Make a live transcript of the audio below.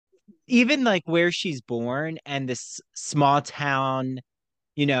even like where she's born and this small town,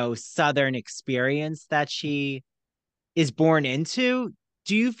 Southern experience that she is born into.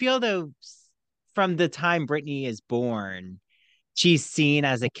 Do you feel though, from the time Britney is born, she's seen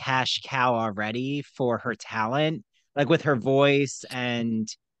as a cash cow already for her talent, like with her voice and,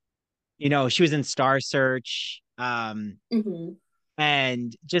 she was in Star Search. Hmm.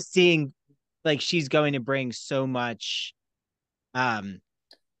 And just seeing like she's going to bring so much um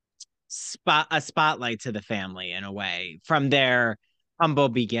spotlight to the family in a way from their humble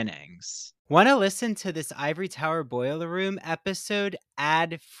beginnings. Want to listen to this Ivory Tower Boiler Room episode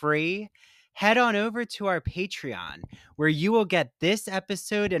ad free? Head on over to our Patreon, where you will get this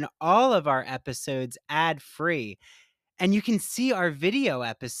episode and all of our episodes ad free. And you can see our video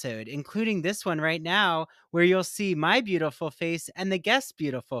episode, including this one right now, where you'll see my beautiful face and the guest's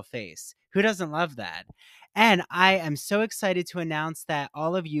beautiful face. Who doesn't love that? And I am so excited to announce that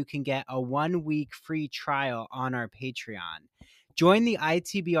all of you can get a 1 week free trial on our Patreon. Join the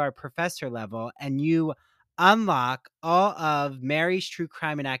ITBR professor level and you unlock all of Mary's True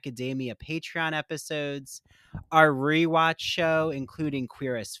Crime and Academia Patreon episodes, our rewatch show, including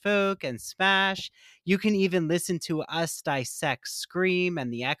Queer as Folk and Smash. You can even listen to us dissect Scream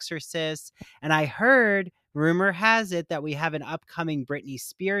and The Exorcist. And I heard, rumor has it, that we have an upcoming Britney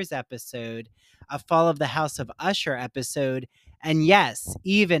Spears episode, a Fall of the House of Usher episode, and yes,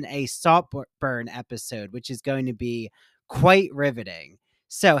 even a Saltburn episode, which is going to be quite riveting.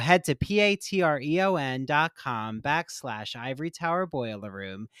 So head to patreon.com/Ivory Tower Boiler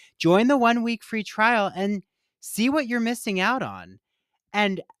Room, join the 1 week free trial, and see what you're missing out on.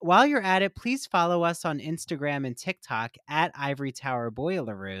 And while you're at it, please follow us on Instagram and TikTok at Ivory Tower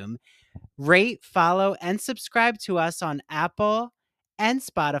Boiler Room. Rate, follow, and subscribe to us on Apple and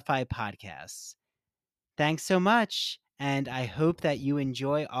Spotify podcasts. Thanks so much, and I hope that you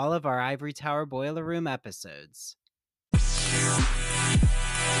enjoy all of our Ivory Tower Boiler Room episodes.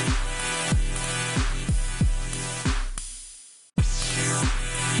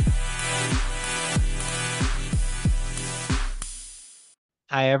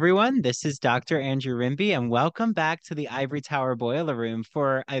 Hi, everyone. This is Dr. Andrew Rimby, and welcome back to the Ivory Tower Boiler Room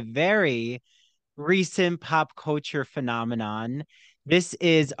for a very recent pop culture phenomenon. This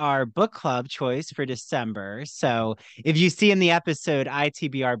is our book club choice for December. So if you see in the episode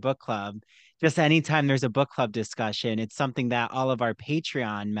ITBR Book Club, just anytime there's a book club discussion, it's something that all of our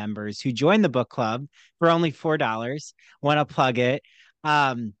Patreon members who join the book club for only $4 want to plug it.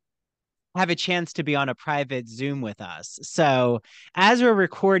 Um, have a chance to be on a private Zoom with us. So, as we're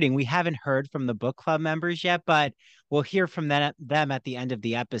recording, we haven't heard from the book club members yet, but we'll hear from them at the end of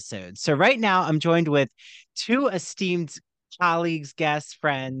the episode. So, right now, I'm joined with two esteemed colleagues, guests,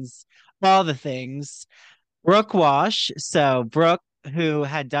 friends, all the things. Brooke Walsh. So, Brooke, who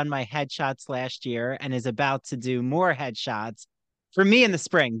had done my headshots last year and is about to do more headshots for me in the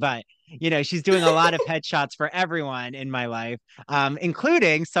spring, but she's doing a lot of headshots for everyone in my life,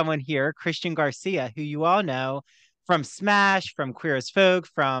 including someone here, Christian Garcia, who you all know from Smash, from Queer as Folk,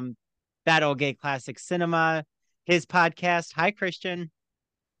 from That Old Gay Classic Cinema, his podcast. Hi, Christian.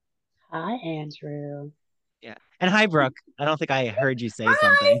 Hi, Andrew. Yeah. And hi, Brooke. I don't think I heard you say Hi.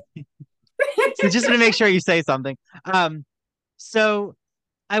 something. So just to make sure you say something. So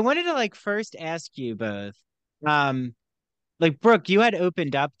I wanted to like first ask you both, um, like Brooke, you had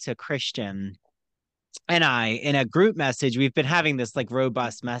opened up to Christian and I in a group message. We've been having this like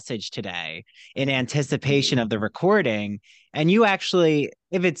robust message today in anticipation Mhm. of the recording. And you actually,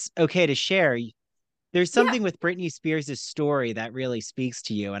 if it's okay to share, there's Yeah, something with Britney Spears' story that really speaks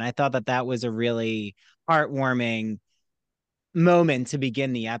to you. And I thought that that was a really heartwarming moment to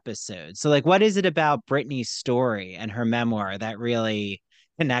begin the episode. So, like, what is it about Britney's story and her memoir that really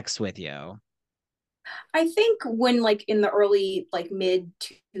connects with you? I think when like in the early like mid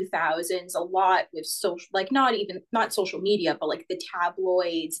 2000s, a lot with social, like not social media, but like the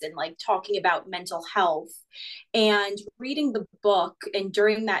tabloids and like talking about mental health and reading the book. And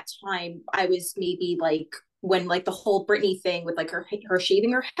during that time, I was maybe like when like the whole Britney thing with like her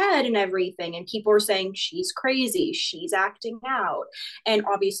shaving her head and everything, and people were saying she's crazy, she's acting out, and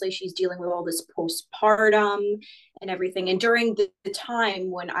obviously she's dealing with all this postpartum and everything. And during the time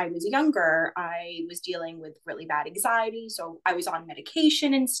when I was younger, I was dealing with really bad anxiety. So I was on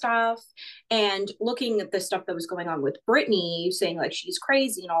medication and stuff, and looking at the stuff that was going on with Britney, saying like she's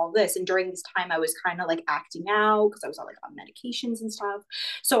crazy and all of this. And during this time, I was kind of like acting out because I was on like on medications and stuff.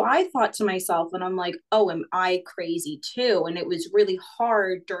 So I thought to myself, and I'm like, oh, am I crazy too? And it was really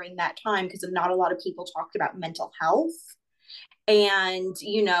hard during that time because not a lot of people talked about mental health And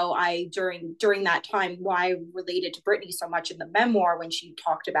I during that time, why I related to Britney so much in the memoir when she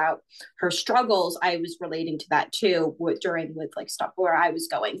talked about her struggles, I was relating to that too during with like stuff where I was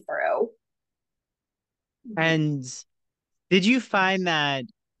going through. And did you find that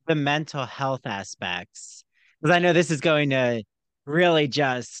the mental health aspects, because I know this is going to really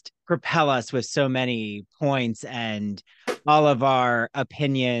just propel us with so many points and all of our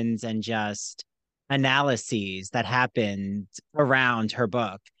opinions and just analyses that happened around her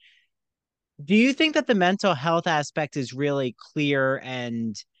book. Do you think that the mental health aspect is really clear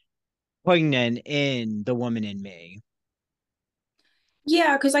and poignant in The Woman in Me?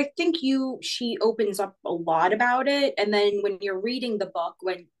 Yeah, because I think she opens up a lot about it. And then when you're reading the book,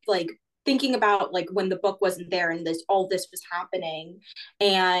 when like thinking about like when the book wasn't there and all this was happening,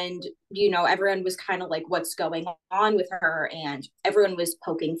 and everyone was kind of like, what's going on with her? And everyone was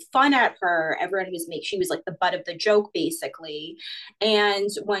poking fun at her. She was like the butt of the joke, basically. And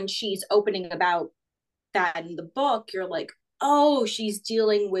when she's opening about that in the book, you're like, oh, she's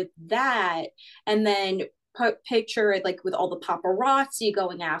dealing with that. And then picture it like with all the paparazzi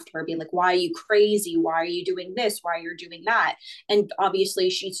going after her, being like, why are you crazy? Why are you doing this? Why are you doing that? And obviously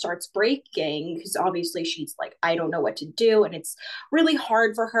she starts breaking because obviously she's like, I don't know what to do. And it's really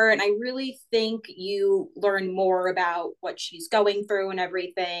hard for her. And I really think you learn more about what she's going through and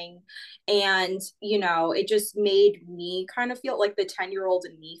everything. And, it just made me kind of feel like the 10-year-old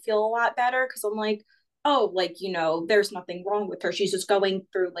in me feel a lot better because I'm like, oh, like, there's nothing wrong with her. She's just going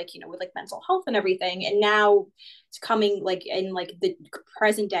through like, with like mental health and everything. And now it's coming like in like the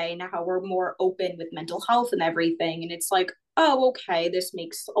present day, now we're more open with mental health and everything. And it's like, oh, okay, this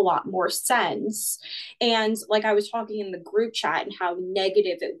makes a lot more sense. And like I was talking in the group chat and how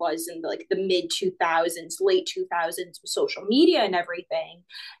negative it was in like the mid 2000s, late 2000s with social media and everything.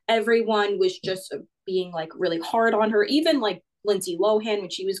 Everyone was just being like really hard on her, even like Lindsay Lohan when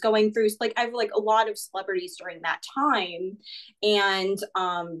she was going through like I've like a lot of celebrities during that time. And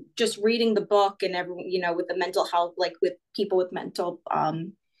just reading the book and everyone, with the mental health, like with people with mental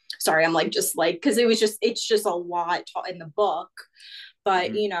sorry, I'm like just like because it's just a lot in the book.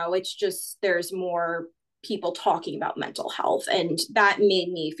 But Mhm. it's just there's more people talking about mental health, and that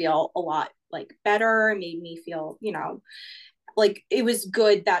made me feel a lot like better. It made me feel, like it was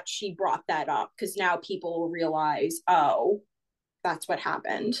good that she brought that up because now people will realize, oh, that's what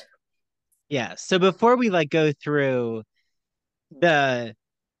happened. Yeah. So before we like go through the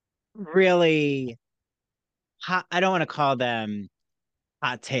really hot, I don't want to call them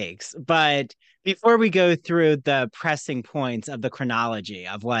hot takes, but before we go through the pressing points of the chronology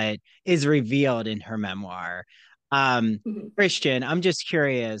of what is revealed in her memoir, Mhm. Christian, I'm just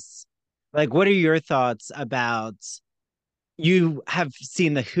curious, like, what are your thoughts about you have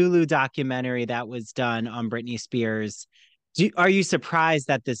seen the Hulu documentary that was done on Britney Spears. Are you surprised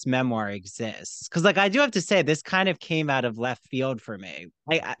that this memoir exists? Because, like, I do have to say, this kind of came out of left field for me.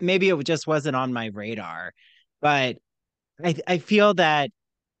 Maybe it just wasn't on my radar, but I feel that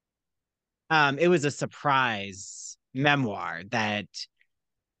it was a surprise memoir that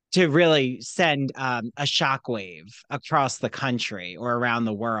to really send a shockwave across the country or around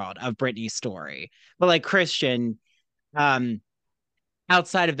the world of Britney's story. But like Christian, um,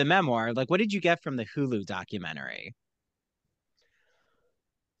 outside of the memoir, like what did you get from the Hulu documentary?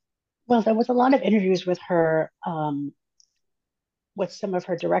 Well, there was a lot of interviews with her, with some of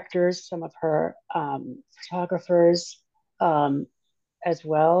her directors, some of her photographers um, as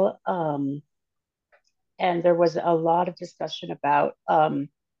well. And there was a lot of discussion about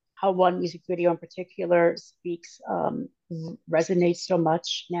how one music video in particular resonates so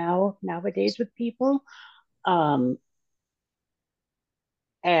much nowadays with people. Um,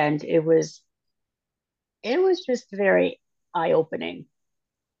 and it was just very eye opening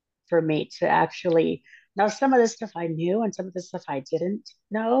for me to actually now some of this stuff I knew and some of the stuff I didn't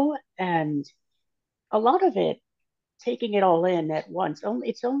know, and a lot of it taking it all in at once. Only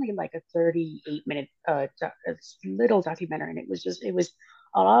it's only like a 38-minute little documentary, and it was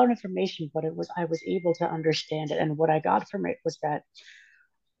a lot of information, but it was I was able to understand it, and what I got from it was that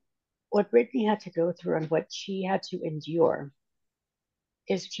what Britney had to go through and what she had to endure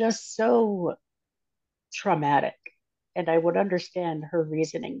is just so traumatic. And I would understand her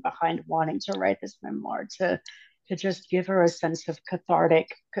reasoning behind wanting to write this memoir to just give her a sense of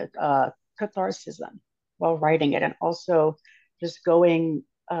catharsis while writing it, and also just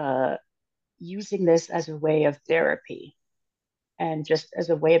using this as a way of therapy and just as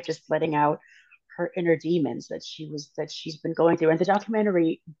a way of just letting out her inner demons that she's been going through. And the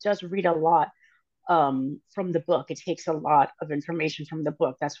documentary does read a lot from the book. It takes a lot of information from the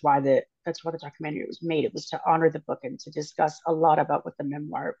book. That's why the documentary was made. It was to honor the book and to discuss a lot about what the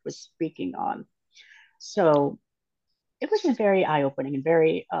memoir was speaking on. So it was just very eye opening and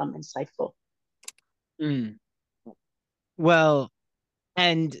very insightful. Mm. Well,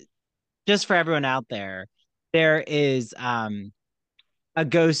 and just for everyone out there, there is a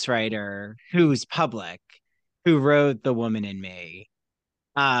ghostwriter who's public who wrote The Woman in Me.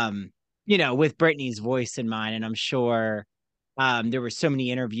 Um, with Britney's voice in mind, and I'm sure there were so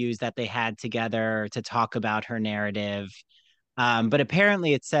many interviews that they had together to talk about her narrative. But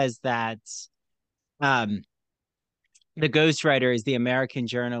apparently it says that um the ghostwriter is the American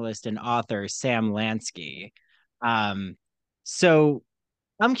journalist and author Sam Lansky. So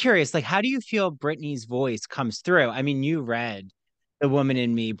I'm curious, like, how do you feel Britney's voice comes through? I mean, you read The Woman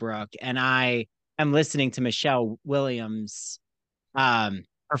in Me, Brooke, and I am listening to Michelle Williams'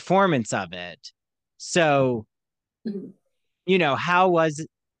 performance of it. So, Mhm. how was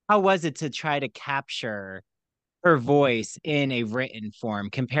it to try to capture her voice in a written form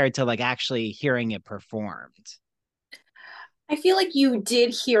compared to like actually hearing it performed? I feel like you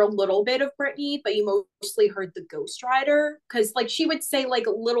did hear a little bit of Britney, but you mostly heard the ghostwriter because like she would say like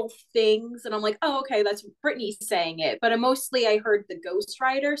little things, and I'm like, oh, okay, that's Britney saying it. But mostly I heard the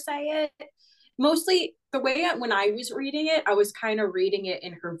ghostwriter say it. Mostly the way when I was reading it, I was kind of reading it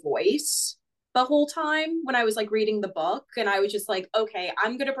in her voice the whole time when I was like reading the book, and I was just like, okay,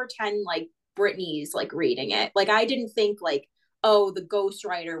 I'm gonna pretend like Britney's like reading it. Like I didn't think like, oh, the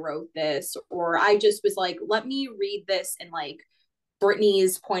ghostwriter wrote this, or I just was like, let me read this in like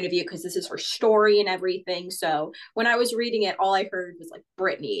Britney's point of view because this is her story and everything. So when I was reading it, all I heard was like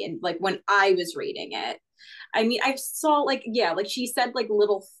Britney, and like when I was reading it, I mean, I saw like, yeah, like she said like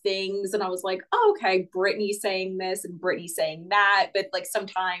little things, and I was like, oh, okay, Britney saying this and Britney saying that. But like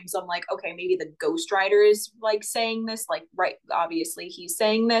sometimes I'm like, okay, maybe the ghostwriter is like saying this, like, right, obviously he's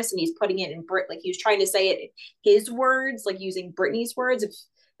saying this and he's putting it in Brit, like he was trying to say it in his words, like using Britney's words, if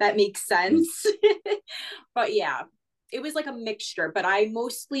that makes sense. But yeah, it was like a mixture, but I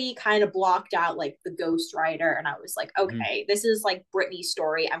mostly kind of blocked out like the ghostwriter, and I was like, Mhm. okay, this is like Britney's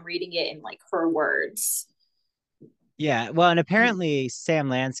story. I'm reading it in like her words. Yeah, well, and apparently Sam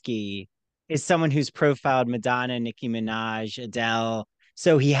Lansky is someone who's profiled Madonna, Nicki Minaj, Adele.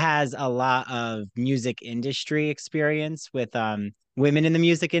 So he has a lot of music industry experience with women in the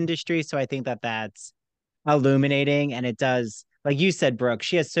music industry. So I think that that's illuminating, and it does, like you said, Brooke,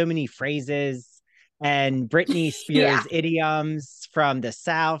 she has so many phrases and Britney Yeah. Spears idioms from the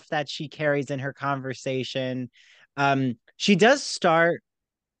South that she carries in her conversation. She does start,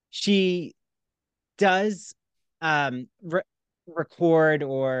 she does record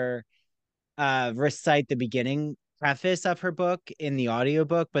or recite the beginning preface of her book in the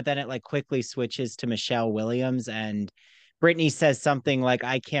audiobook, but then it like quickly switches to Michelle Williams, and Britney says something like,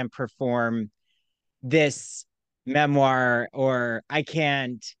 I can't perform this memoir, or I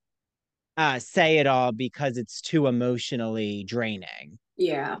can't say it all because it's too emotionally draining.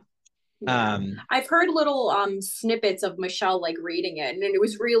 Yeah. Yeah. Um, I've heard little snippets of Michelle like reading it, and it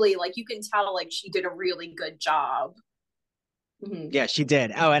was really like you can tell like she did a really good job. Mhm. yeah, she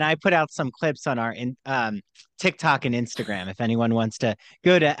did. Oh, and I put out some clips on our TikTok and Instagram if anyone wants to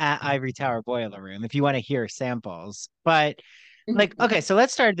go to at Ivory Tower Boiler Room if you want to hear samples. But like, Mhm. okay, so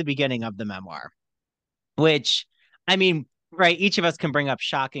let's start at the beginning of the memoir, which I mean, right, each of us can bring up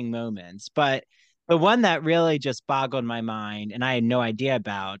shocking moments, but the one that really just boggled my mind and I had no idea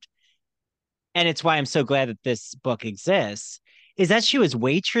about, and it's why I'm so glad that this book exists, is that she was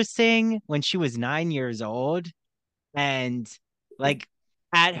waitressing when she was 9 years old, and like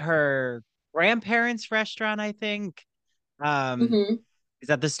at her grandparents' restaurant, I think. Um, Mhm. is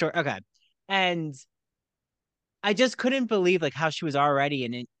that the story? Okay. And I just couldn't believe like how she was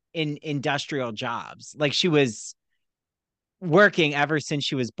already in industrial jobs. Like she was working ever since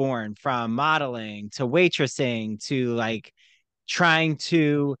she was born, from modeling to waitressing to like trying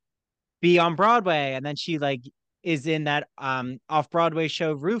to be on Broadway, and then she like is in that off-Broadway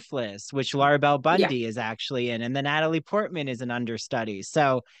show Roofless, which Laura Bell Yeah. Bundy is actually in, and then Natalie Portman is an understudy.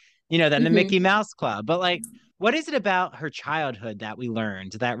 So, then the Mickey Mhm. Mouse Club. But like, what is it about her childhood that we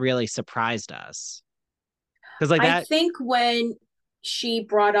learned that really surprised us? Because like I that, think when she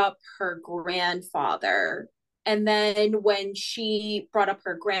brought up her grandfather, and then when she brought up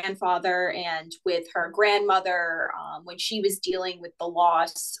her grandfather and with her grandmother, when she was dealing with the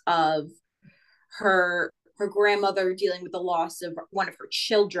loss of her grandmother dealing with the loss of one of her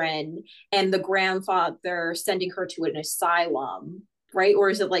children, and the grandfather sending her to an asylum, right?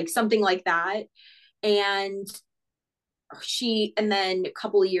 Or is it like something like that? And and then a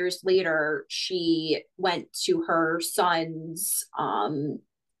couple of years later, she went to her son's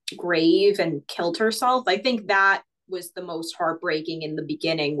grave and killed herself. I think that was the most heartbreaking in the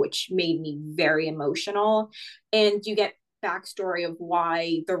beginning, which made me very emotional. And you get backstory of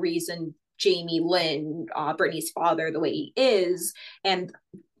why the reason Jamie Lynn, Britney's father, the way he is, and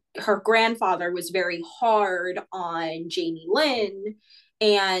her grandfather was very hard on Jamie Lynn.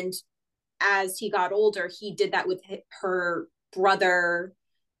 And as he got older, he did that with her brother.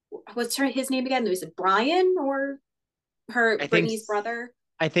 His name again? Was it Brian or I think Britney's brother?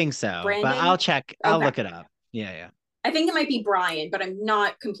 I think so, but I'll Brandon? check. I'll Okay. look it up. Yeah, yeah. I think it might be Brian, but I'm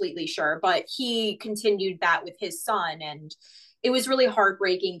not completely sure. But he continued that with his son, and it was really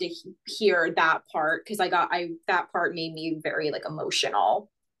heartbreaking to hear that part because that part made me very like emotional.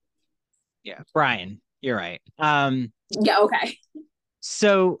 Yeah, Brian, you're right. Yeah. Okay.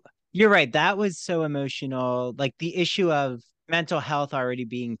 So you're right. That was so emotional. Like the issue of mental health already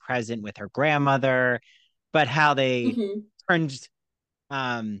being present with her grandmother, but how they Mm-hmm. turned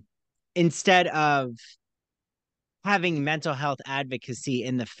um instead of having mental health advocacy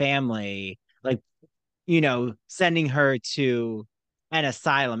in the family, like, sending her to an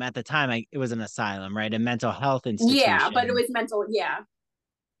asylum. At the time, it was an asylum, right? A mental health Yeah, but it institution. was mental. Yeah.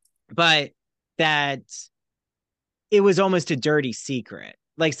 But that it was almost a dirty secret,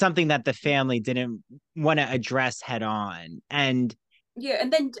 like something that the family didn't want to address head on. And Yeah,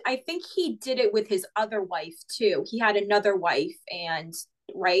 and then I think he did it with his other wife too. He had another wife, and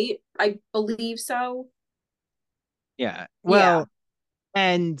right, I believe so. yeah, Yeah, well,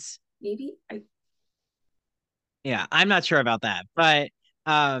 and maybe. I yeah, I'm not sure about that, but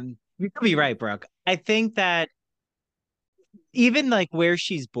you could be right, Brooke. I think that even like where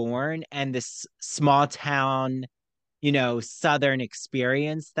she's born and this small town, southern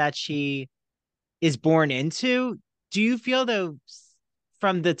experience that she is born into, do you feel though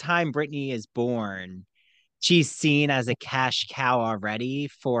from the time Britney is born, she's seen as a cash cow already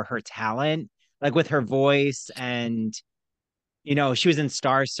for her talent, like with her voice, and she was in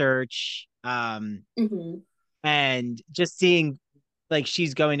Star Search, mm-hmm. and just seeing like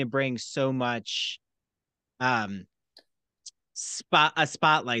she's going to bring so much um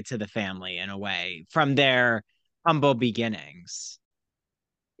spotlight to the family in a way from their humble beginnings.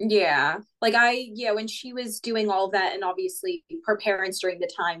 Yeah, like yeah, when she was doing all that, and obviously her parents during the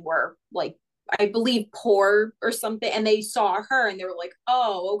time were like, I believe poor or something, and they saw her and they were like,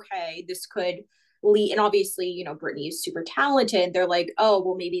 oh, okay, this could lead. And obviously, Brittany is super talented. They're like, oh,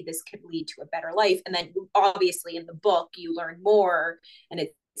 well, maybe this could lead to a better life. And then obviously in the book, you learn more, and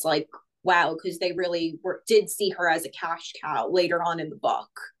it's like, wow, because they really did see her as a cash cow later on in the book.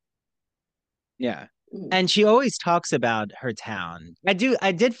 Yeah. Mm-hmm. And she always talks about her town. I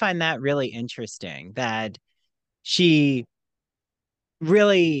did find that really interesting that she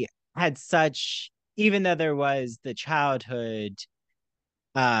really had such, even though there was the childhood,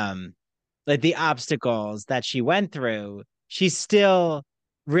 um, like the obstacles that she went through, she still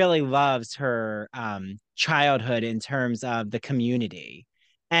really loves her childhood in terms of the community.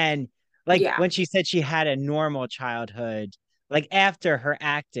 And like Yeah. when she said she had a normal childhood, like after her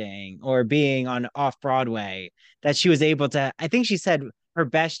acting or being on off Broadway, that she was able to, I think she said her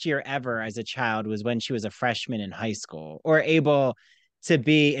best year ever as a child was when she was a freshman in high school or able to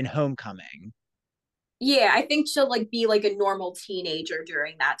be in homecoming. Yeah, I think she'll like be like a normal teenager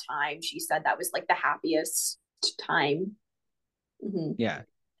during that time. She said that was like the happiest time. Mm-hmm. Yeah.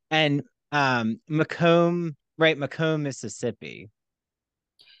 And Macomb, right, Macomb, Mississippi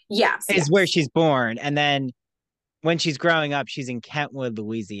Yes, is where yes. she's born. And then when she's growing up, she's in Kentwood,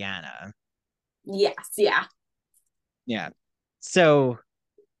 Louisiana. Yes, yeah. Yeah. So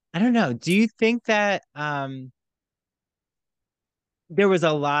I don't know. Do you think that there was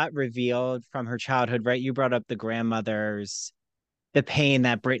a lot revealed from her childhood, right? You brought up the grandmother's, the pain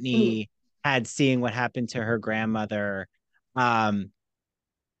that Mm-hmm. Brittany had seeing what happened to her grandmother. Um,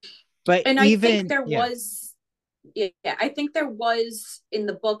 but And I think even, there yeah, was, yeah, I think there was in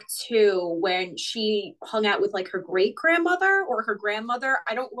the book too when she hung out with like her great grandmother or her grandmother.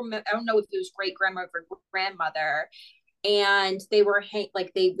 I don't remember. I don't know if it was great grandmother or grandmother. And they were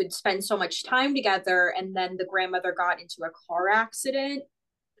like they would spend so much time together, and then the grandmother got into a car accident,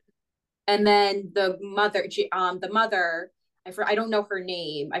 and then the mother, I don't know her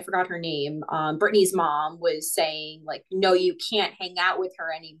name. I forgot her name. Brittany's mom was saying like, no, you can't hang out with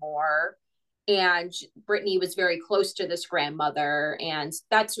her anymore. And Brittany was very close to this grandmother, and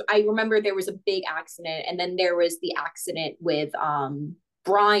I remember there was a big accident, and then there was the accident with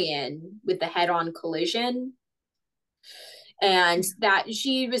Brian with the head-on collision, and that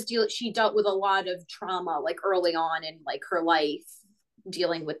she dealt with a lot of trauma like early on in like her life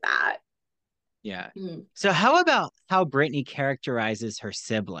dealing with that. Yeah. Mm-hmm. So how about how Britney characterizes her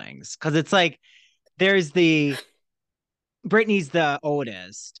siblings? Because it's like there's the Britney's the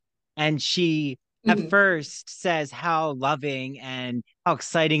oldest, and she at Mm-hmm. first says how loving and how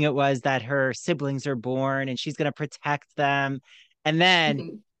exciting it was that her siblings are born and she's going to protect them. And then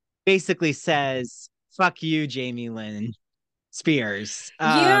Mm-hmm. basically says, fuck you, Jamie Lynn Spears.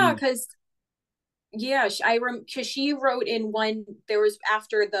 Yeah, because because she wrote in one, there was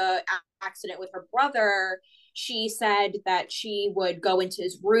after the accident with her brother, she said that she would go into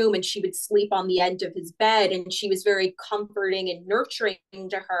his room and she would sleep on the end of his bed, and she was very comforting and nurturing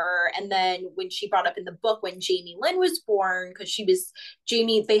to her. And then when she brought up in the book when Jamie Lynn was born, because she was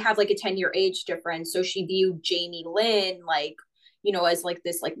Jamie, they have like a 10-year age difference, so she viewed Jamie Lynn like, as like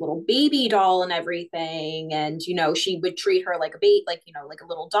this like little baby doll and everything. And, she would treat her like a baby, like, like a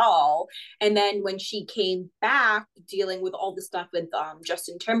little doll. And then when she came back dealing with all the stuff with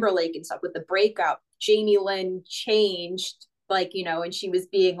Justin Timberlake and stuff with the breakup, Jamie Lynn changed, like, and she was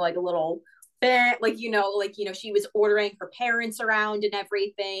being like a little like, she was ordering her parents around and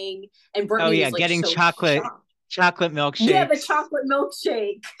everything. And Oh Brittany yeah, was like getting so chocolate shocked. Yeah, the milkshakes. chocolate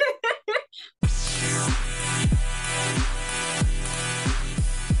milkshake.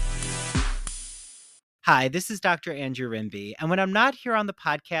 Hi, this is Dr. Andrew Rimby, and when I'm not here on the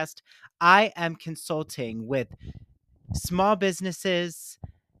podcast, I am consulting with small businesses,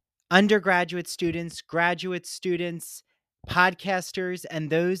 undergraduate students, graduate students, podcasters, and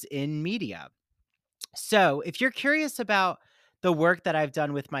those in media. So, if you're curious about the work that I've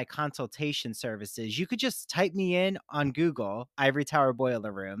done with my consultation services, you could just type me in on Google, Ivory Tower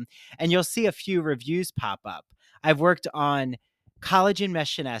Boiler Room, and you'll see a few reviews pop up. I've worked on college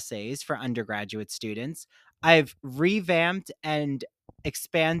admission essays for undergraduate students. I've revamped and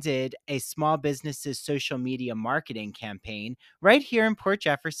expanded a small business's social media marketing campaign right here in Port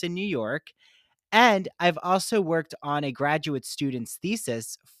Jefferson, New York. And I've also worked on a graduate student's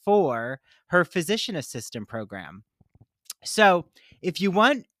thesis for her physician assistant program. So if you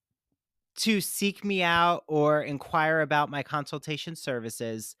want to seek me out or inquire about my consultation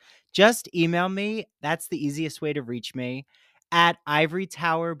services, just email me. That's the easiest way to reach me at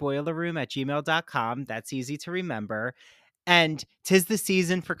ivorytowerboilerroom@gmail.com. That's easy to remember. And 'tis the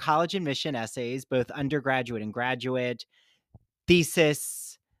season for college admission essays, both undergraduate and graduate,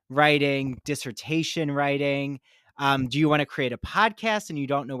 thesis writing, dissertation writing. Do you want to create a podcast and you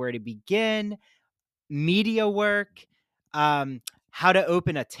don't know where to begin? Media work, how to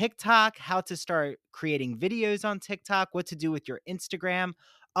open a TikTok, how to start creating videos on TikTok, what to do with your Instagram.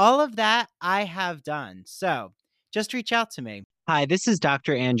 All of that I have done. So just reach out to me. Hi, this is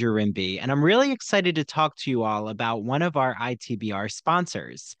Dr. Andrew Rimby, and I'm really excited to talk to you all about one of our ITBR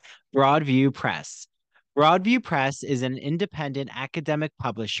sponsors, Broadview Press. Broadview Press is an independent academic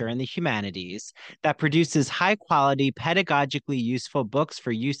publisher in the humanities that produces high-quality, pedagogically useful books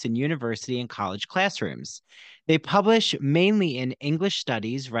for use in university and college classrooms. They publish mainly in English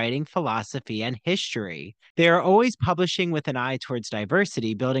studies, writing, philosophy, and history. They are always publishing with an eye towards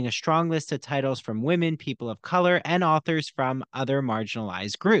diversity, building a strong list of titles from women, people of color, and authors from other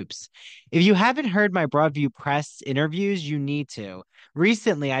marginalized groups. If you haven't heard my Broadview Press interviews, you need to.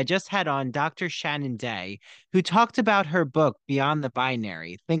 Recently, I just had on Dr. Shannon Day, who talked about her book, Beyond the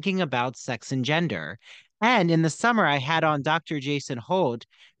Binary, Thinking About Sex and Gender. And in the summer, I had on Dr. Jason Holt,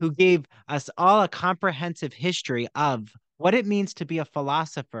 who gave us all a comprehensive history of what it means to be a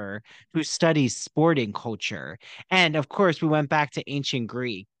philosopher who studies sporting culture. And of course, we went back to ancient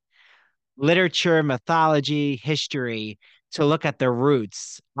Greek, literature, mythology, history to look at the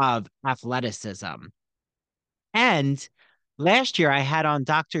roots of athleticism. And last year, I had on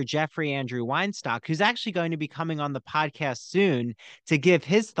Dr. Jeffrey Andrew Weinstock, who's actually going to be coming on the podcast soon to give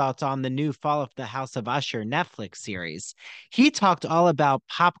his thoughts on the new Fall of the House of Usher Netflix series. He talked all about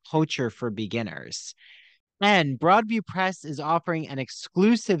pop culture for beginners. And Broadview Press is offering an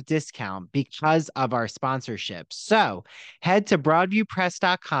exclusive discount because of our sponsorship. So head to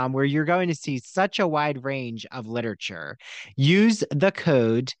broadviewpress.com where you're going to see such a wide range of literature. Use the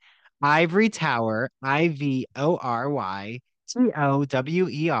code Ivory Tower, IVORYTOWER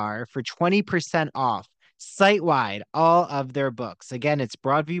for 20% off site wide all of their books. Again, it's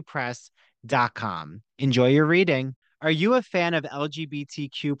broadviewpress.com. Enjoy your reading. Are you a fan of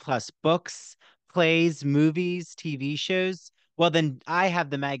LGBTQ plus books, plays, movies, TV shows? Well, then I have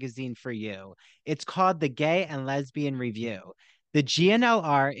the magazine for you. It's called The Gay and Lesbian Review. The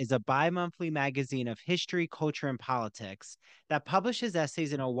GNLR is a bi-monthly magazine of history, culture, and politics that publishes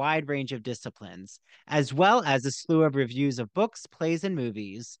essays in a wide range of disciplines, as well as a slew of reviews of books, plays, and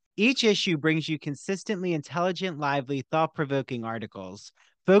movies. Each issue brings you consistently intelligent, lively, thought-provoking articles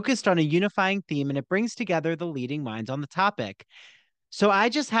focused on a unifying theme, and it brings together the leading minds on the topic. So I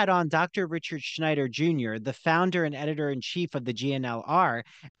just had on Dr. Richard Schneider Jr., the founder and editor-in-chief of the GNLR.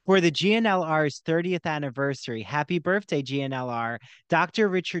 For the GNLR's 30th anniversary, happy birthday, GNLR, Dr.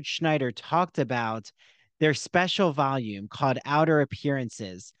 Richard Schneider talked about their special volume called Outer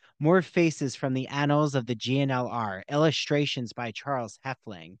Appearances, More Faces from the Annals of the GNLR, illustrations by Charles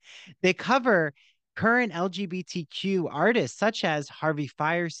Heffling. They cover current LGBTQ artists such as Harvey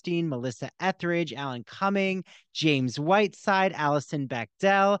Fierstein, Melissa Etheridge, Alan Cumming, James Whiteside, Alison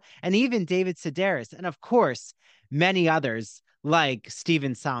Bechdel, and even David Sedaris, and of course, many others like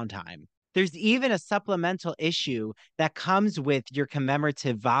Stephen Sondheim. There's even a supplemental issue that comes with your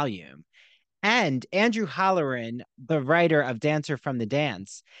commemorative volume. And Andrew Halloran, the writer of Dancer from the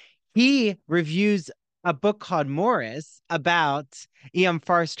Dance, he reviews a book called Morris about E.M.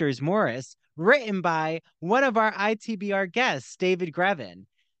 Forster's Morris, written by one of our ITBR guests, David Grevin.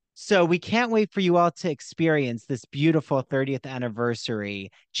 So we can't wait for you all to experience this beautiful 30th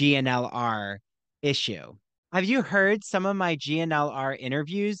anniversary GNLR issue. Have you heard some of my GNLR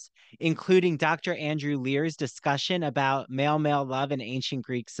interviews, including Dr. Andrew Lear's discussion about male-male love in ancient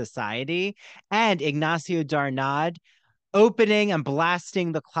Greek society and Ignacio Darnad opening and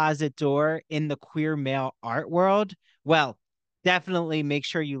blasting the closet door in the queer male art world? Well, definitely make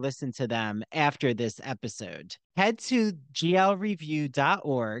sure you listen to them after this episode. Head to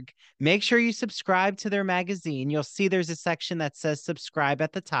glreview.org. Make sure you subscribe to their magazine. You'll see there's a section that says subscribe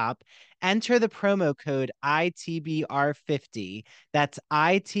at the top. Enter the promo code ITBR50. That's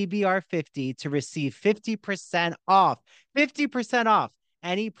ITBR50 to receive 50% off. 50% off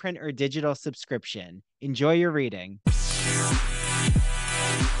any print or digital subscription. Enjoy your reading.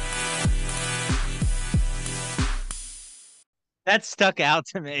 That stuck out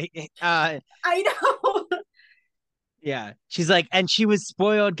to me. I know. Yeah. She's like, and she was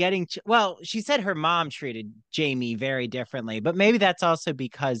spoiled getting, well, she said her mom treated Jamie very differently, but maybe that's also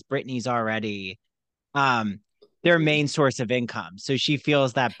because Brittany's already their main source of income. So she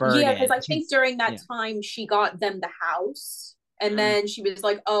feels that Yeah, burden. because I think during that Yeah. time she got them the house, and then she was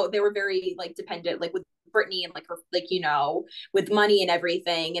like, oh, they were very like dependent, like with Brittany and like her, like with money and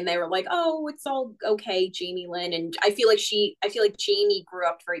everything, and they were like, oh, it's all okay, Jamie Lynn. And I feel like Jamie grew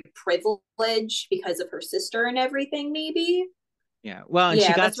up very privileged because of her sister and everything, maybe. Yeah. Well, and she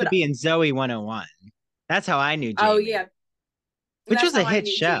Yeah, got that's to what. be in Zoe 101. That's how I knew Oh Jamie, yeah, which that's was a how I hit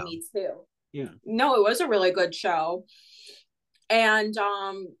knew show. Jamie too. Yeah. No, it was a really good show. And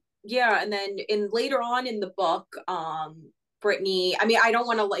yeah, and then in later on in the book, Brittany, I mean, I don't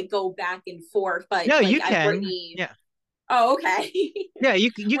want to like go back and forth, but No, like you I can. Brittany, Yeah. oh okay. Yeah, you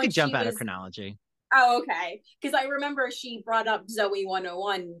When could jump she out of was, chronology. oh okay, because I remember she brought up Zoe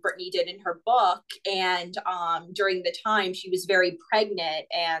 101, Brittany did in her book, and during the time she was very pregnant,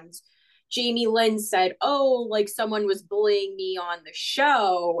 and Jamie Lynn said, oh, like someone was bullying me on the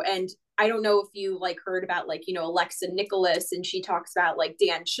show. And I don't know if you like heard about like, Alexa Nicholas, and she talks about like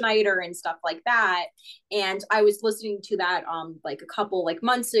Dan Schneider and stuff like that. And I was listening to that like a couple like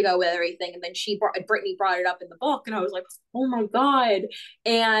months ago with everything. And then Brittany brought it up in the book, and I was like, oh my God.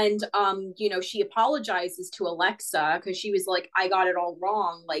 And she apologizes to Alexa because she was like, I got it all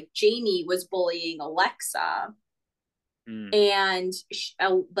wrong. Like Jamie was bullying Alexa. And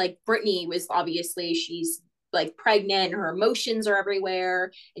like Brittany was obviously, she's like pregnant and her emotions are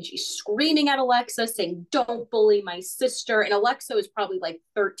everywhere, and she's screaming at Alexa saying, don't bully my sister. And Alexa was probably like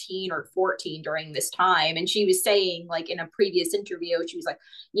 13 or 14 during this time, and she was saying like in a previous interview, she was like,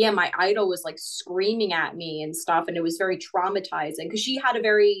 yeah, my idol was like screaming at me and stuff, and it was very traumatizing because she had a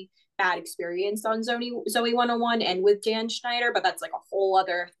very bad experience on Zoe 101 and with Dan Schneider, but that's like a whole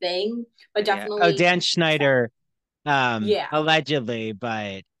other thing. But Yeah. Oh, definitely, Dan Schneider, yeah, allegedly,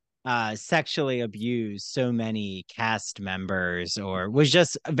 but sexually abused so many cast members or was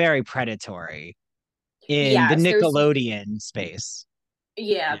just very predatory in the yes, there's, Nickelodeon space.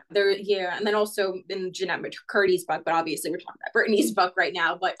 yeah, Yeah. there, yeah, and then also in Jeanette McCurdy's book, but obviously we're talking about Brittany's book right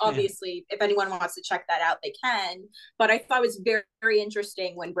now. But Yeah. obviously, if anyone wants to check that out, they can. But I thought it was very, very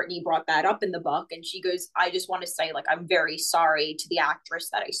interesting when Brittany brought that up in the book, and she goes, "I just want to say, like, I'm very sorry to the actress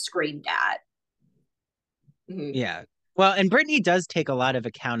that I screamed at." Mm-hmm. Yeah. Well, and Brittany does take a lot of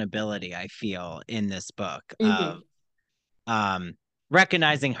accountability, I feel, in this book of Mm-hmm. um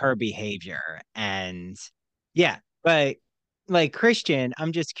recognizing her behavior. And yeah, but like Christian,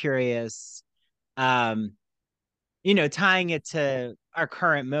 I'm just curious, um tying it to our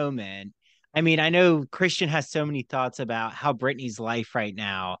current moment. I mean, I know Christian has so many thoughts about how Britney's life right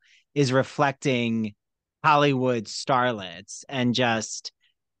now is reflecting Hollywood starlets and just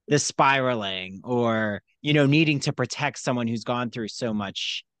the spiraling or, needing to protect someone who's gone through so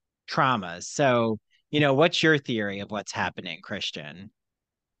much trauma. So, what's your theory of what's happening, Christian?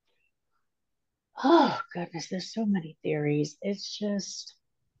 Oh goodness, there's so many theories. It's just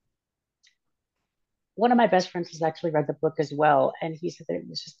one of my best friends has actually read the book as well, and he said that it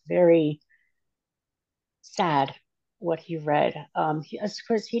was just very sad what he read. Of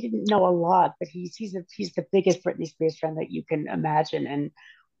course, he didn't know a lot, but he's the biggest Britney Spears fan that you can imagine. And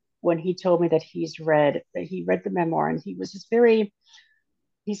when he told me that he read the memoir, and he was just very,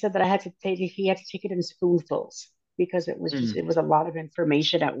 he said that he had to take it in spoonfuls because Mm. it was a lot of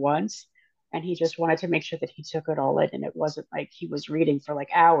information at once. And he just wanted to make sure that he took it all in. And it wasn't like he was reading for like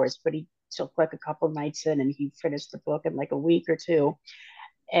hours, but he took like a couple nights in and he finished the book in like a week or two.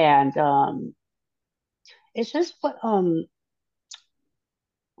 And it's just what,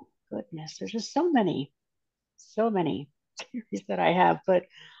 goodness, there's just so many theories that I have. But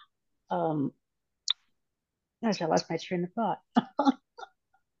um, gosh, I lost my train of thought.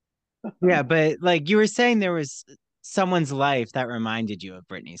 Yeah, but like you were saying, there was someone's life that reminded you of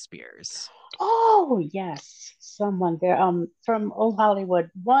Britney Spears. Oh, yes, someone there. From old Hollywood,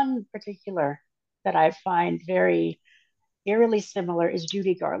 one particular that I find very eerily similar is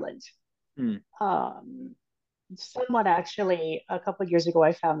Judy Garland. Hmm. Um, someone actually a couple of years ago,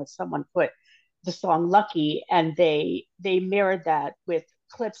 I found that someone put the song "Lucky" and they mirrored that with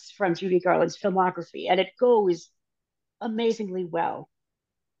clips from Judy Garland's filmography, and it goes amazingly well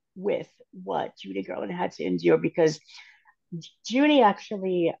with what Judy Garland had to endure because Judy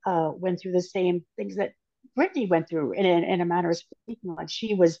actually went through the same things that Britney went through in a manner of speaking. Like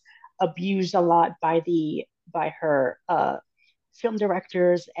she was abused a lot by her film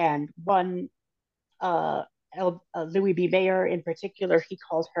directors, and one Louis B. Mayer in particular, he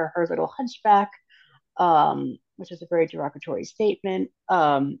called her little hunchback, which is a very derogatory statement.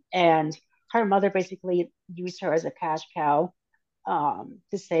 And her mother basically used her as a cash cow,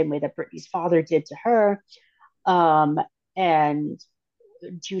 the same way that Britney's father did to her. Um, and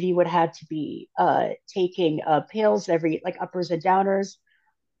Judy would have to be taking pills every like uppers and downers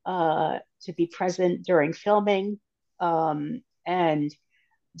to be present during filming. And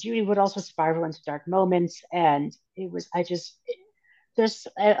Judy would also spiral into dark moments. And it was, I just, there's,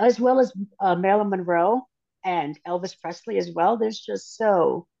 as well as Marilyn Monroe and Elvis Presley as well, there's just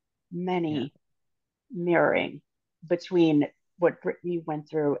so Yeah. many mirroring between what Britney went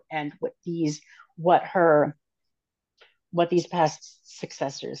through and what her, what these past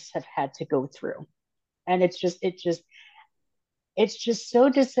successors have had to go through. And it's just so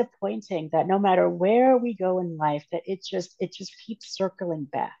disappointing that no matter where we go in life, that it just keeps circling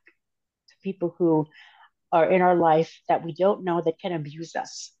back to people who are in our life that we don't know that can abuse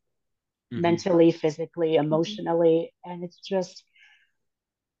us Hmm. mentally, physically, Mhm. emotionally. And it's just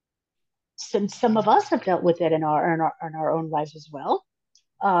some of us have dealt with it in our own lives as well.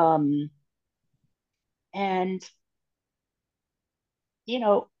 Um, and you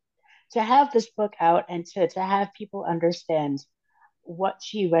know, to have this book out and to have people understand what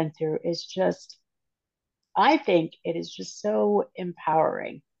she went through is just, I think it is just so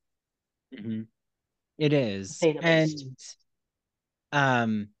empowering, Hmm. It to is. say the least. And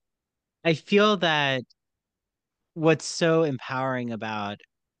um, I feel that what's so empowering about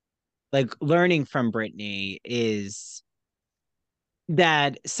like learning from Britney is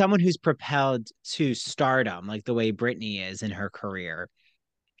that someone who's propelled to stardom, like the way Britney is in her career,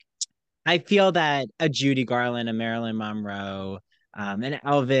 I feel that a Judy Garland, a Marilyn Monroe, an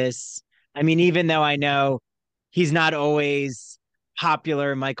Elvis. I mean, even though I know he's not always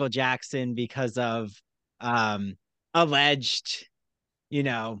popular, Michael Jackson, because of um, alleged, you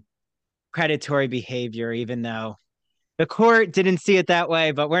know, predatory behavior, even though the court didn't see it that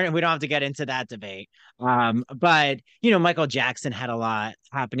way, but we don't have to get into that debate. But Michael Jackson had a lot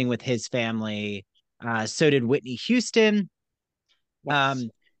happening with his family. So did Whitney Houston. Yes. Um,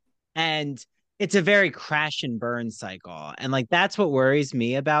 and it's a very crash and burn cycle. And like that's what worries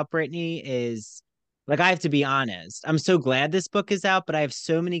me about Britney is like I have to be honest. I'm so glad this book is out, but I have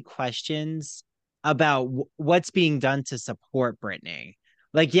so many questions about what's being done to support Britney.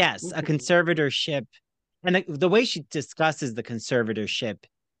 Like yes, a Mm-hmm. conservatorship and the way she discusses the conservatorship.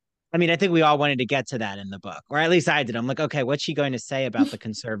 I mean, I think we all wanted to get to that in the book, or at least I did. I'm like, okay, what's she going to say about the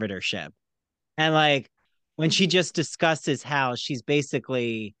conservatorship? And like when she Mhm. just discusses how she's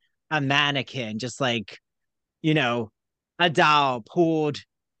basically a mannequin, just like, you know, a doll pulled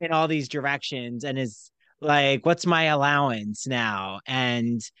in all these directions and is Like, what's my allowance now?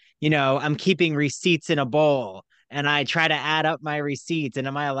 And, you know, I'm keeping receipts in a bowl and I try to add up my receipts and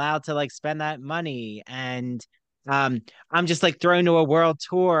am I allowed to like spend that money? And um I'm just like thrown to a world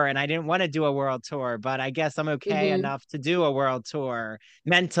tour and I didn't want to do a world tour, but I guess I'm okay Mm-hmm. enough to do a world tour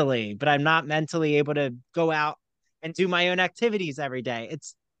mentally, but I'm not mentally able to go out and do my own activities every day.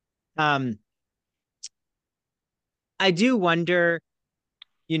 It's um I do wonder,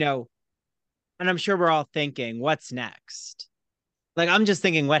 you know, and I'm sure we're all thinking, what's next? Like, I'm just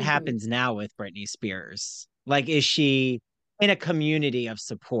thinking, what Mm-hmm. happens now with Britney Spears? Like, is she in a community of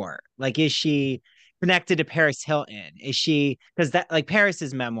support? Like, is she connected to Paris Hilton? Is she, because that, like,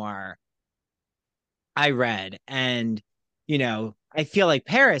 Paris's memoir I read, and, you know, I feel like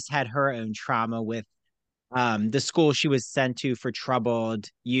Paris had her own trauma with the school she was sent to for troubled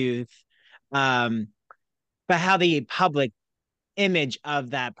youth. Um, but how the public image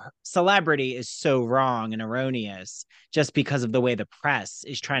of that celebrity is so wrong and erroneous just because of the way the press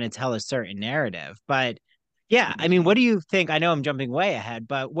is trying to tell a certain narrative. But yeah, I mean, what do you think? I know I'm jumping way ahead,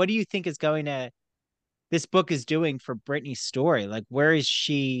 but what do you think is going to this book is doing for Britney's story? Like, where is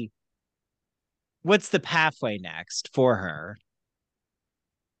she? What's the pathway next for her?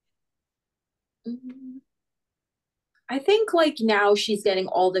 Mm-hmm. I think like now she's getting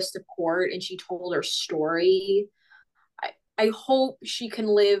all the support and she told her story. I hope she can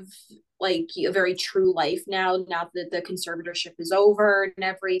live like a very true life now that the conservatorship is over and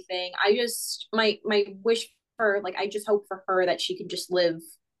everything. I just my wish for like I just hope for her that she can just live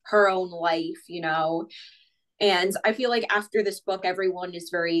her own life, you know. And I feel like after this book, everyone is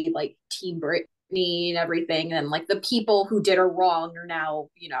very like Team Britney and everything, and like the people who did her wrong are now,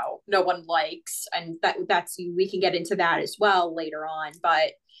 you know, no one likes, and that's we can get into that as well later on.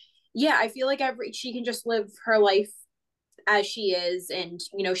 But yeah, I feel like every she can just live her life as she is, and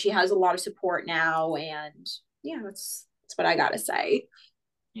you know, she has a lot of support now, and yeah, that's what I gotta say.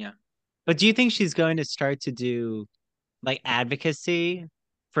 Yeah. But do you think she's going to start to do like advocacy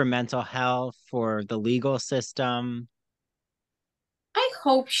for mental health, for the legal system? I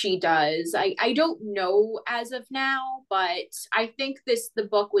hope she does. I don't know as of now, but I think the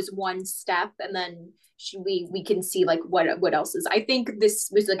book was one step, and then we can see like what else is. I think this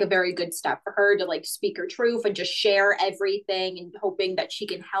was like a very good step for her to like speak her truth and just share everything, and hoping that she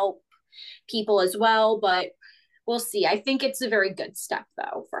can help people as well. But we'll see. I think it's a very good step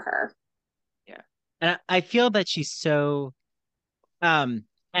though for her. Yeah. And I feel that she's so um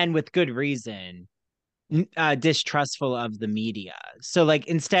and with good reason distrustful of the media. So like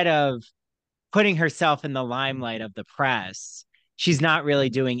instead of putting herself in the limelight of the press, she's not really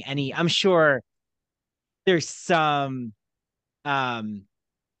doing any. I'm sure there's some um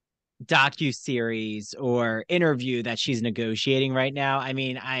docu-series or interview that she's negotiating right now. I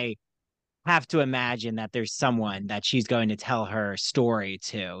mean, I have to imagine that there's someone that she's going to tell her story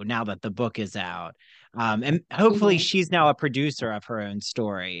to now that the book is out. And hopefully Mm-hmm. she's now a producer of her own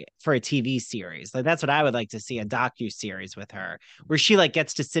story for a TV series. Like that's what I would like to see, a docu-series with her where she like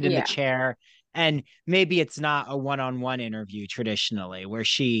gets to sit in the Yeah. chair and maybe it's not a one-on-one interview traditionally where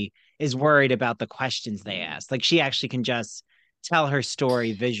she is worried about the questions they ask. Like she actually can just tell her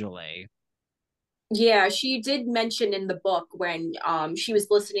story visually. Yeah, she did mention in the book when she was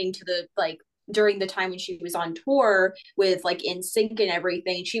listening to the like during the time when she was on tour with like in sync and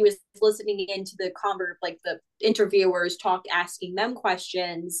everything, she was listening into the like the interviewers talk asking them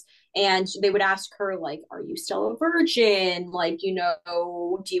questions, and they would ask her like, are you still a virgin, like, you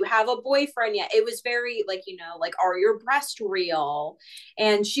know, do you have a boyfriend yet? It was very like, you know, like, are your breasts real?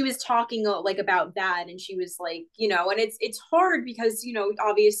 And she was talking like about that, and she was like, you know, and it's hard because, you know,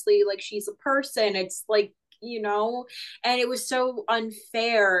 obviously like she's a person, it's like, you know, and it was so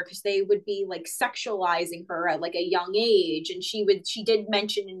unfair because they would be like sexualizing her at like a young age, and she did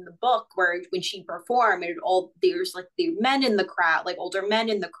mention in the book where when she performed it all there's like the men in the crowd, like older men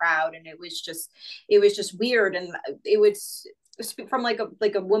in the crowd, and it was just weird, and it was from like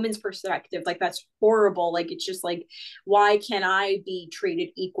a woman's perspective, like that's horrible. Like it's just like, why can't I be treated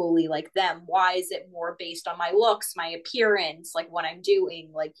equally like them? Why is it more based on my looks, my appearance, like what I'm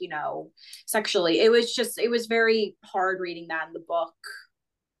doing, like, you know, sexually? It was very hard reading that in the book.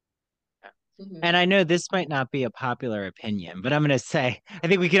 And Mm-hmm. I know this might not be a popular opinion, but I'm going to say, I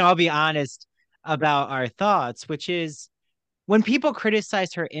think we can all be honest about our thoughts, which is when people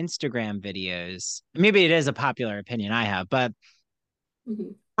criticize her Instagram videos, maybe it is a popular opinion I have, but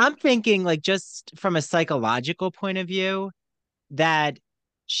Mm-hmm. I'm thinking, like, just from a psychological point of view, that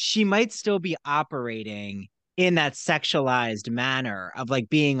she might still be operating in that sexualized manner of like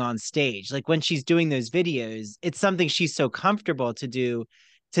being on stage. Like when she's doing those videos, it's something she's so comfortable to do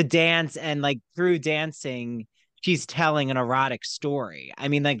to dance, and like through dancing, she's telling an erotic story. I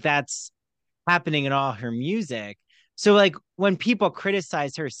mean, like that's happening in all her music. So like when people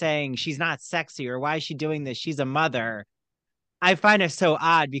criticize her saying she's not sexy or why is she doing this? She's a mother. I find it so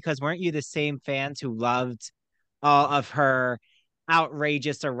odd because weren't you the same fans who loved all of her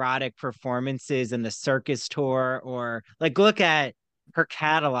outrageous erotic performances in the circus tour? Or like look at her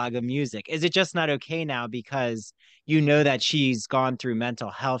catalog of music. Is it just not okay now because you know that she's gone through mental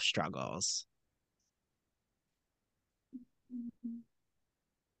health struggles?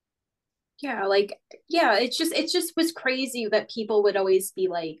 Yeah, like yeah, it's just was crazy that people would always be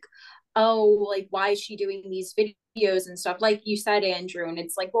like, oh, like why is she doing these videos and stuff? Like you said, Andrew, and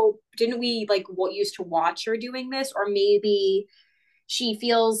it's like, well, didn't we like what used to watch her doing this? Or maybe she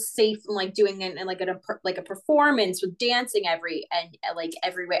feels safe in like doing it in like a performance with dancing like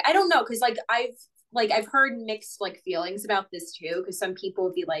every way. I don't know, because I've heard mixed like feelings about this too, because some people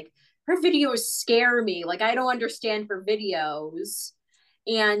would be like, her videos scare me. Like I don't understand her videos.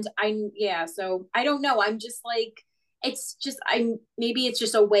 And yeah, so I don't know. I'm just like, it's just I maybe it's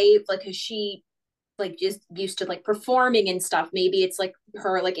just a wave like cause she like just used to like performing and stuff. Maybe it's like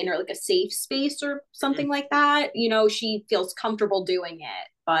her like in her like a safe space or something like that. You know, she feels comfortable doing it.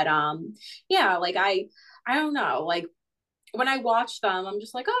 But yeah, like I don't know. Like when I watch them, I'm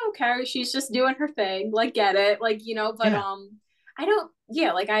just like, oh, okay, she's just doing her thing. Like get it. Like, you know, but Yeah. I don't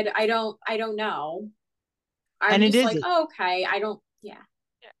yeah, like I don't know. And I'm it just is like, oh, okay, I don't yeah.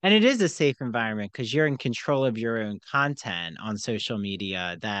 and it is a safe environment because you're in control of your own content on social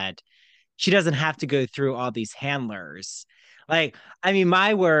media, that she doesn't have to go through all these handlers. Like, I mean,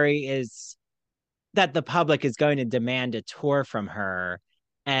 my worry is that the public is going to demand a tour from her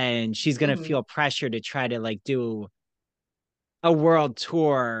and she's going to Mm-hmm. feel pressure to try to like do a world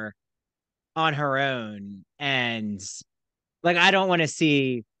tour on her own. And like, I don't want to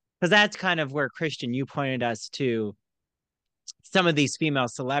see, because that's kind of where Christian, you pointed us to some of these female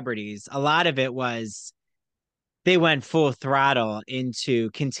celebrities. A lot of it was they went full throttle into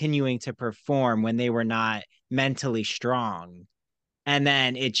continuing to perform when they were not mentally strong. And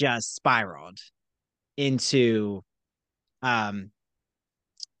then it just spiraled into um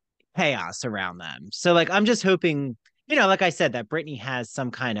chaos around them. So like I'm just hoping, like I said, that Britney has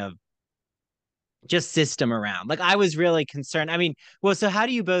some kind of just system around. Like I was really concerned. I mean, well, so how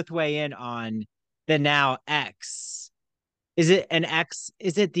do you both weigh in on the now ex? Is it an ex?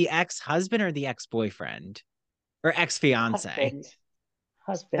 Is it the ex-husband or the ex-boyfriend or ex-fiance? Husband,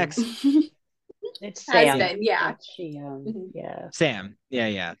 husband. Ex It's Has Sam, been, yeah. but she, Mhm. yeah. Sam. Yeah,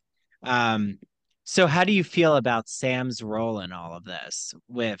 yeah. Um, so how do you feel about Sam's role in all of this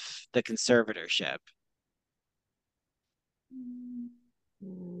with the conservatorship?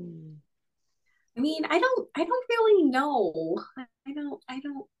 Mm. I mean, I don't really know. I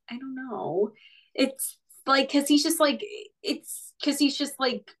don't know. It's like because he's just like it's because he's just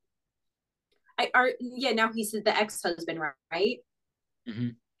like I are yeah, now he's the ex-husband, right?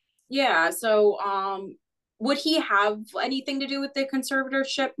 Mhm. Yeah, so would he have anything to do with the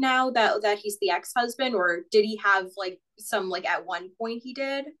conservatorship now that he's the ex-husband, or did he have like some like at one point he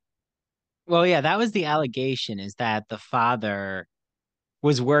did? Well, yeah, that was the allegation, is that the father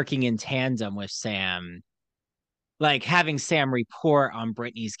was working in tandem with Sam, like having Sam report on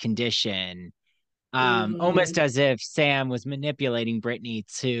Brittany's condition, almost Mm, as if Sam was manipulating Brittany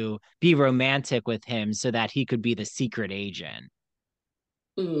to be romantic with him so that he could be the secret agent.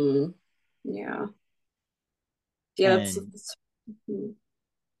 mm, yeah. Yeah, And mm,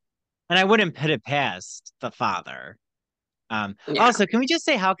 and I wouldn't put it past the father. yeah. Also, can we just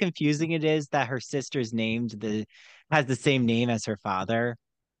say how confusing it is that her sister's named the has the same name as her father?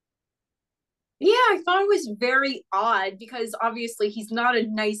 Yeah, I thought it was very odd because obviously he's not a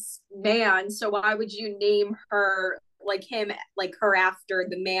nice man. So why would you name her like him, like her after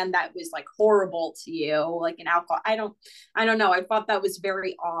the man that was like horrible to you, like an alcohol? I don't know. I thought that was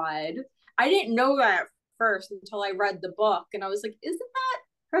very odd. I didn't know that at first until I read the book, and I was like, isn't that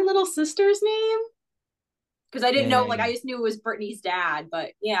her little sister's name? Because I didn't know, Yeah, like yeah, I just knew it was Brittany's dad,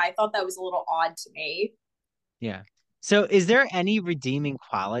 but yeah, I thought that was a little odd to me. yeah. So, is there any redeeming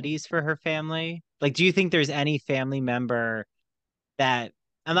qualities for her family? Like, do you think there's any family member that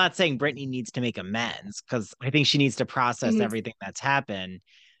I'm not saying Brittany needs to make amends because I think she needs to process Mhm. everything that's happened.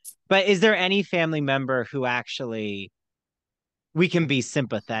 But is there any family member who actually we can be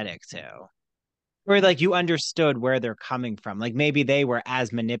sympathetic to? Or like you understood where they're coming from? Like maybe they were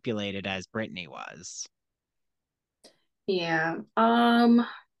as manipulated as Brittany was. Yeah.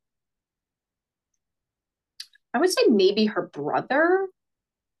 I would say maybe her brother.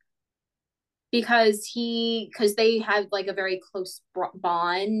 because they had like a very close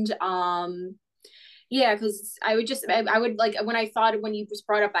bond. Yeah, because I would like when I thought when you just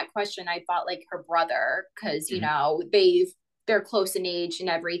brought up that question, I thought like her brother, because you Mhm. know they're close in age and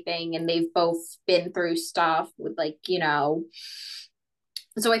everything, and they've both been through stuff with like you know.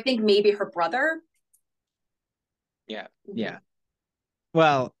 So I think maybe her brother. Yeah. Mhm. Yeah.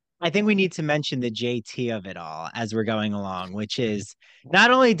 Well, I think we need to mention the JT of it all as we're going along, which is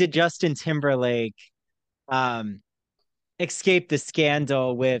not only did Justin Timberlake um escape the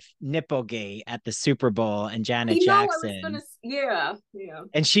scandal with Nipplegate at the Super Bowl and I Janet know. I was gonna. Jackson, Yeah. Yeah.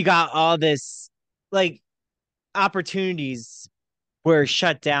 and she got all this like opportunities were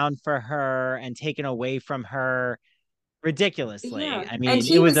shut down for her and taken away from her ridiculously. Yeah. I And mean,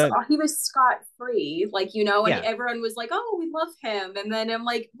 it was a he was scot free, like, you know, and yeah, everyone was like, "Oh, we love him." And then I'm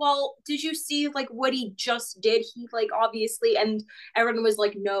like, "Well, did you see like what he just did? He like obviously." And everyone was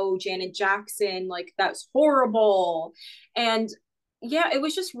like, "No, Janet Jackson, like that's horrible." And yeah, it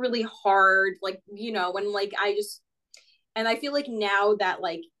was just really hard, like, you know, and like and I feel like now that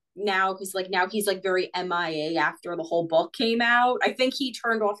like now because like now he's like very MIA after the whole book came out. I think he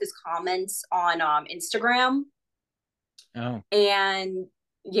turned off his comments on Instagram. oh And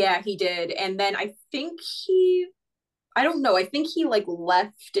yeah, he did. And then I don't know, I think he like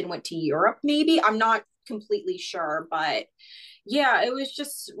left and went to Europe, maybe. I'm not completely sure, but yeah, it was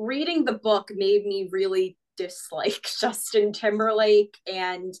just reading the book made me really dislike Justin Timberlake.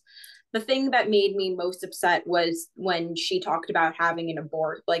 And the thing that made me most upset was when she talked about having an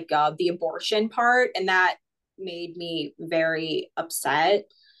like the abortion part, and that made me very upset.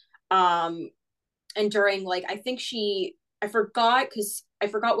 Um, and during like I forgot because I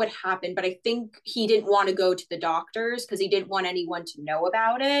forgot what happened, but I think he didn't want to go to the doctors because he didn't want anyone to know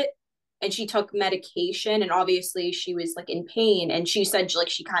about it. And she took medication, and obviously she was like in pain, and she said like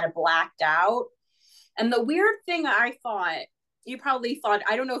she kind of blacked out. And the weird thing I thought, you probably thought,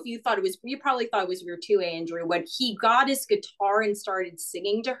 I don't know if you thought it was, you probably thought it was weird too, Andrew, when he got his guitar and started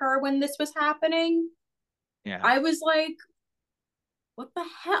singing to her when this was happening. yeah. I was like, what the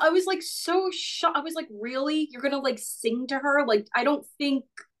hell? I was like so shocked. I was like, really? You're gonna like sing to her? Like, I don't think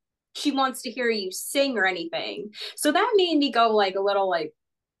she wants to hear you sing or anything. So that made me go like a little like,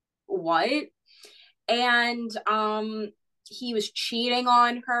 what? And he was cheating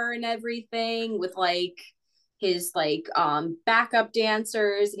on her and everything with like his like backup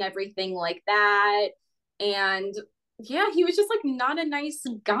dancers and everything like that. And yeah, he was just like not a nice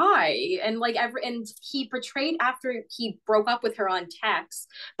guy. And like and he portrayed after he broke up with her on text.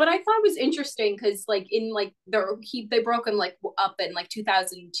 But I thought it was interesting because like in like they broke him like up in like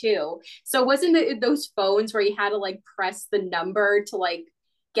 2002. So wasn't it those phones where he had to like press the number to like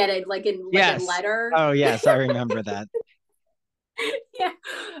get it like a Yes. letter? Oh yes, I remember that. Yeah.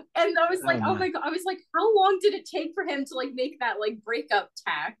 And I was like, Oh oh my. my God. I was like, how long did it take for him to like make that like breakup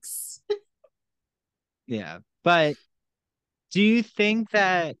text? Yeah. But do you think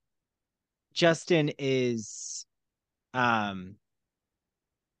that Justin is um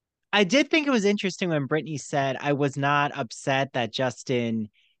I did think it was interesting when Britney said I was not upset that Justin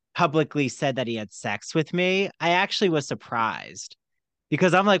publicly said that he had sex with me. I actually was surprised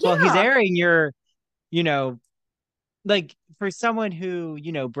because I'm like, well, he's Yeah. airing your, you know, like for someone who,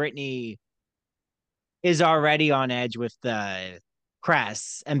 Britney is already on edge with the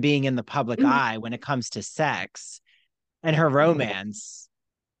press and being in the public Mhm. eye when it comes to sex and her romance.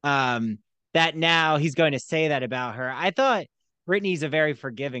 Um, that now he's going to say that about her. I thought Brittany's a very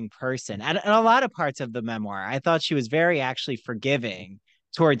forgiving person. And a lot of parts of the memoir, I thought she was very actually forgiving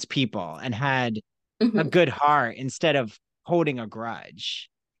towards people and had a Mhm. good heart instead of holding a grudge.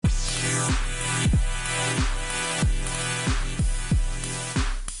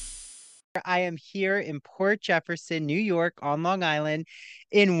 I am here in Port Jefferson, New York, on Long Island,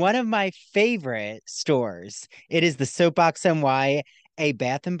 in one of my favorite stores. It is the Soapbox NY, a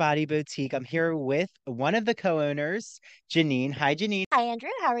bath and body boutique. I'm here with one of the co-owners, Janine. Hi, Janine. Hi, Andrew.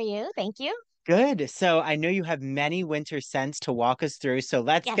 How are you? Thank you. Good. So I know you have many winter scents to walk us through. So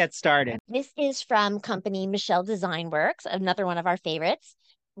let's Yes, get started. this is from company Michelle Design Works, another one of our favorites.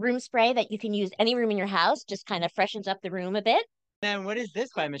 Room spray that you can use any room in your house, just kind of freshens up the room a bit. And what is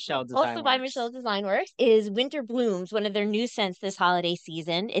this by Michelle Also Design by Works? Michelle Design Works is Winter Blooms, one of their new scents this holiday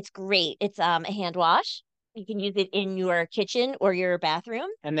season. It's great. It's a hand wash. You can use it in your kitchen or your bathroom.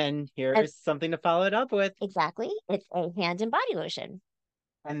 And then And here's something to follow it up with. exactly. It's a hand and body lotion.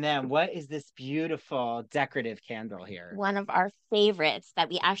 And then what is this beautiful decorative candle here? One of our favorites that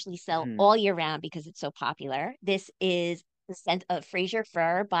we actually sell Hmm. all year round because it's so popular. This is the scent of Fraser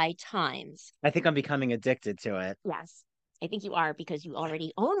Fir by Times. I think I'm becoming addicted to it. Yes. I think you are because you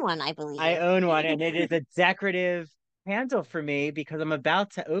already own one, I believe. I own one, and it is a decorative candle for me because I'm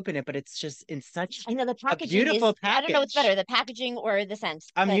about to open it, but it's just in such I know the a packaging beautiful is, I don't know what's better, package. the packaging or the scent,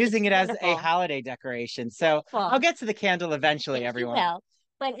 I'm but it's using it as a wonderful. holiday decoration. So Cool. I'll get to the candle eventually, Yes, you everyone. will.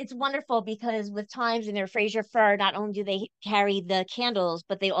 But it's wonderful because with Times and their Fraser fur, not only do they carry the candles,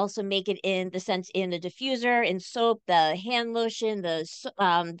 but they also make it in the scents in the diffuser, in soap, the hand lotion,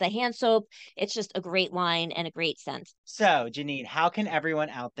 the hand soap. It's just a great line and a great scent. So, Janine, how can everyone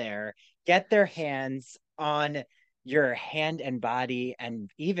out there get their hands on your hand and body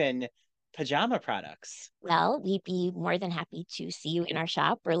and even pajama products? Well, we'd be more than happy to see you in our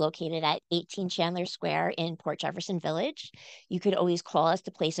shop. We're located at 18 Chandler Square in Port Jefferson Village. You could always call us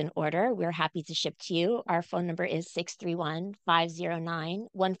to place an order. We're happy to ship to you. Our phone number is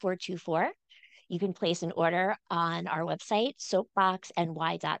 631-509-1424. You can place an order on our website,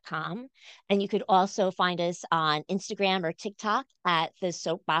 soapboxny.com. And you could also find us on Instagram or TikTok at the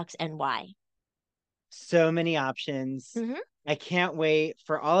Soapbox NY. So many options. I can't wait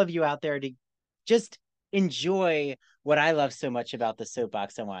for all of you out there to just enjoy what I love so much about the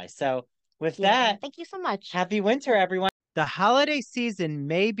Soapbox NY. So with that, thank you so much. Happy winter, everyone. The holiday season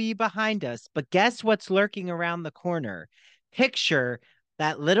may be behind us, but guess what's lurking around the corner? Picture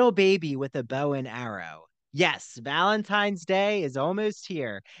that little baby with a bow and arrow. Yes, Valentine's Day is almost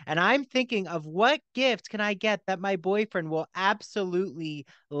here, and I'm thinking of what gift can I get that my boyfriend will absolutely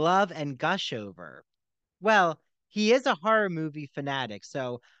love and gush over. Well, he is a horror movie fanatic,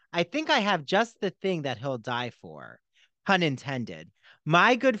 so I think I have just the thing that he'll die for. Pun intended.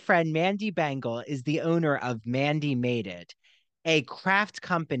 My good friend Mandy Bangle is the owner of Mandy Made It, a craft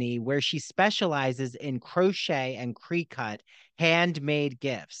company where she specializes in crochet and pre-cut handmade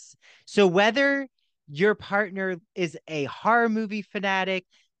gifts. So whether your partner is a horror movie fanatic,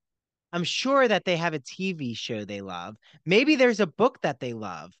 I'm sure that they have a TV show they love. Maybe there's a book that they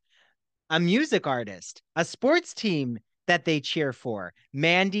love, a music artist, a sports team that they cheer for.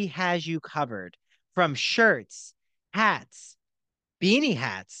 Mandy has you covered. From shirts, hats, beanie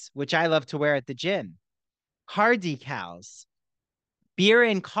hats, which I love to wear at the gym, car decals, beer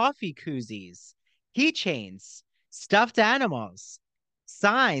and coffee koozies, keychains, stuffed animals,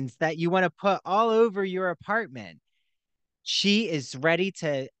 signs that you want to put all over your apartment. She is ready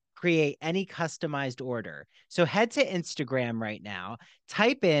to create any customized order. So head to Instagram right now,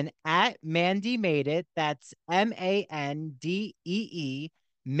 type in at Mandy Made It. That's MANDEE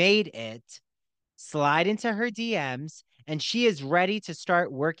made it. Slide into her DMs, and she is ready to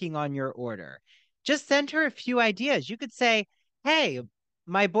start working on your order. Just send her a few ideas. You could say, hey,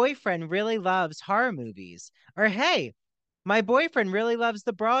 my boyfriend really loves horror movies. Or hey, my boyfriend really loves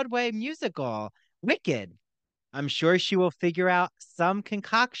the Broadway musical, Wicked. I'm sure she will figure out some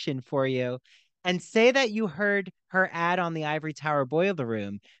concoction for you, and say that you heard her ad on the Ivory Tower Boiler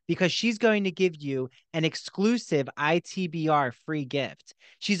Room because she's going to give you an exclusive ITBR free gift.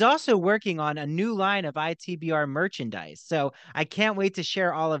 She's also working on a new line of ITBR merchandise, so I can't wait to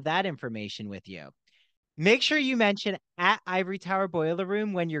share all of that information with you. Make sure you mention at Ivory Tower Boiler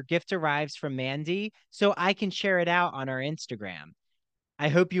Room when your gift arrives from Mandy so I can share it out on our Instagram. I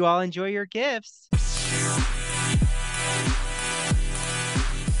hope you all enjoy your gifts.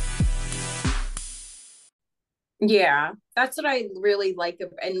 Yeah, that's what I really like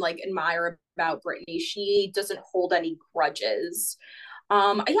and like admire about Britney. She doesn't hold any grudges.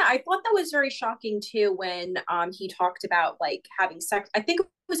 Yeah, I thought that was very shocking too when he talked about like having sex. I think it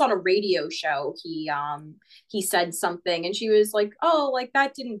was on a radio show. He said something and she was like, "Oh, like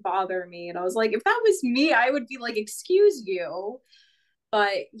that didn't bother me." And I was like, "If that was me, I would be like, excuse you."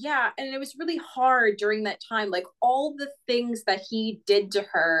 But yeah, and it was really hard during that time, like all the things that he did to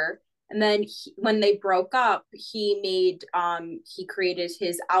her. And then when they broke up, he created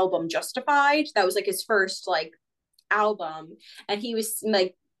his album Justified. That was like his first like album, and he was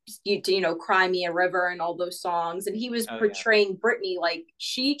like, Cry Me a River and all those songs, and he was portraying Britney like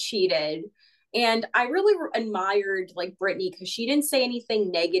she cheated. And I really admired like Britney because she didn't say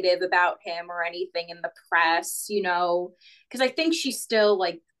anything negative about him or anything in the press, because I think she still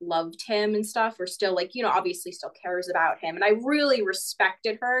like loved him and stuff, or still like, obviously still cares about him. And I really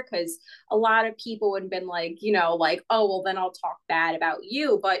respected her because a lot of people would have been like, like, oh, well, then I'll talk bad about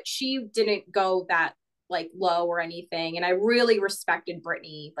you. But she didn't go that like low or anything. And I really respected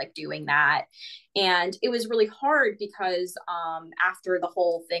Britney like doing that. And it was really hard because after the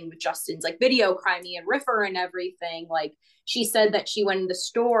whole thing with Justin's like video Cry Me a River and everything, like she said that she went in the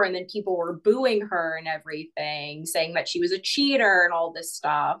store and then people were booing her and everything, saying that she was a cheater and all this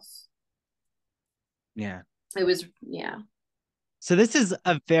stuff. Yeah. It was, yeah. So this is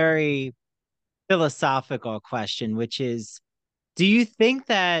a very philosophical question, which is, do you think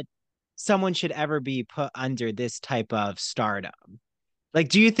that someone should ever be put under this type of stardom? Like,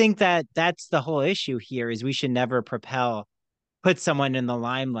 do you think that that's the whole issue here is we should never put someone in the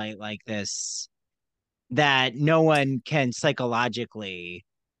limelight like this that no one can psychologically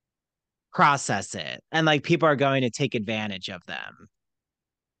process it and like people are going to take advantage of them?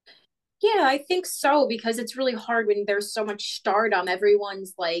 Yeah, I think so because it's really hard when there's so much stardom.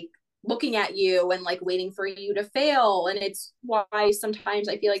 Everyone's like looking at you and like waiting for you to fail, and it's why sometimes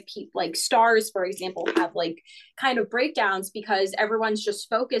I feel like people like stars, for example, have like kind of breakdowns because everyone's just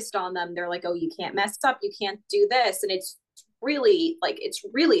focused on them. They're like, "Oh, you can't mess up, you can't do this," and it's really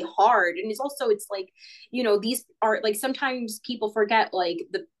hard. And it's like, these are like sometimes people forget like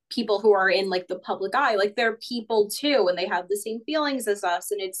the people who are in like the public eye, like they're people too, and they have the same feelings as us,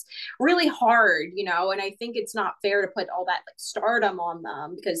 and it's really hard, and I think it's not fair to put all that like stardom on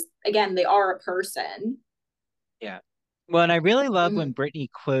them because again, they are a person. Yeah. Well, and I really love when Mm-hmm. Brittany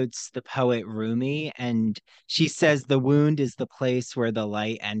quotes the poet Rumi and she says, the wound is the place where the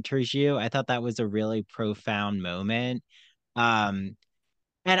light enters you. I thought that was a really profound moment. Um,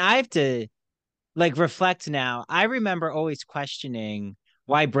 and I have to like reflect now. I remember always questioning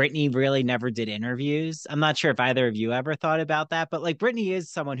why Brittany really never did interviews. I'm not sure if either of you ever thought about that, but like Brittany is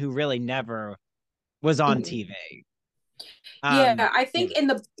someone who really never was on Mm-hmm. TV. Yeah, I Yeah. think in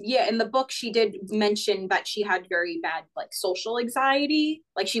the book she did mention that she had very bad like social anxiety.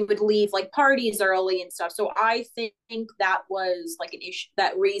 Like she would leave like parties early and stuff. So I think that was like an issue,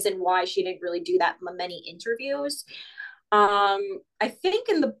 that reason why she didn't really do that many interviews. I think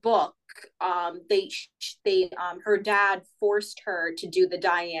in the book, they her dad forced her to do the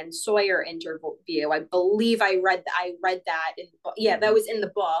Diane Sawyer interview. I believe I read that in the book. Yeah, that was in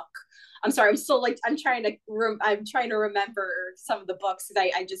the book. I'm sorry. I'm still like I'm trying to remember some of the books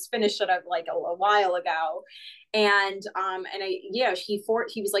because I just finished it like a while ago, and I yeah he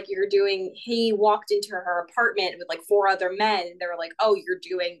was like he walked into her apartment with like four other men and they were like, oh, you're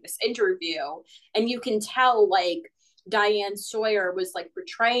doing this interview, and you can tell like Diane Sawyer was like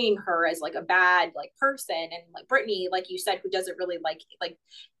portraying her as like a bad like person, and like Brittany, like you said, who doesn't really like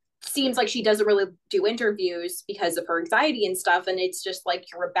seems like she doesn't really do interviews because of her anxiety and stuff, and it's just like,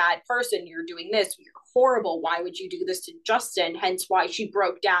 you're a bad person, you're doing this, you're horrible, why would you do this to Justin? Hence why she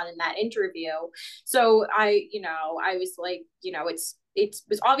broke down in that interview. So I was like, it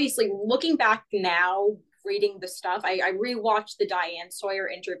was obviously, looking back now, reading the stuff, I rewatched the Diane Sawyer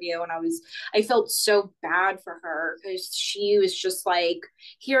interview, and I felt so bad for her because she was just like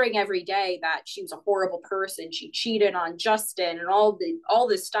hearing every day that she was a horrible person, she cheated on Justin and all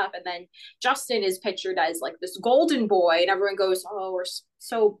this stuff, and then Justin is pictured as like this golden boy, and everyone goes, oh, we're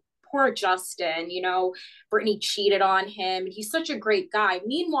so poor Justin, Brittany cheated on him, and he's such a great guy.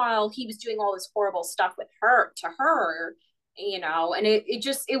 Meanwhile, he was doing all this horrible stuff with her to her, and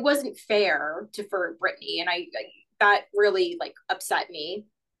it wasn't fair for Brittany, and I that really like upset me.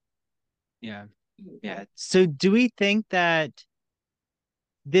 Yeah. Yeah. So do we think that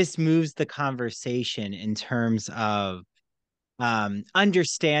this moves the conversation in terms of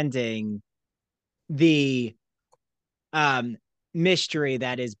understanding the um mystery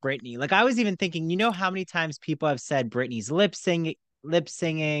that is Britney? Like I was even thinking, how many times people have said Britney's lip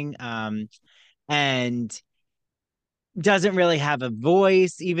singing and doesn't really have a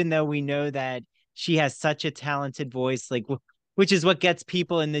voice, even though we know that she has such a talented voice, like which is what gets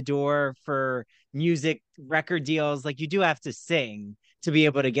people in the door for music record deals. Like you do have to sing to be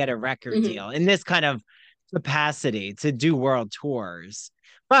able to get a record Mm-hmm. deal in this kind of capacity to do world tours.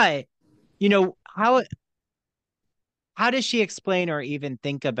 But you know, how does she explain or even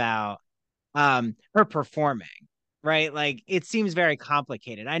think about her performing? Right? Like it seems very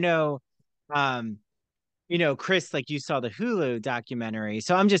complicated. I know um Chris, like you saw the Hulu documentary.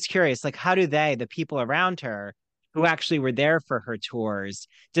 So I'm just curious, like, how do the people around her who actually were there for her tours,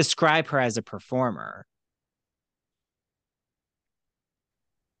 describe her as a performer?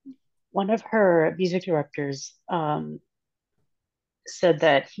 One of her music directors said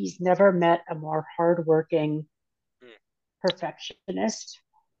that he's never met a more hardworking perfectionist.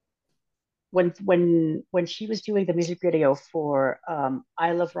 When she was doing the music video for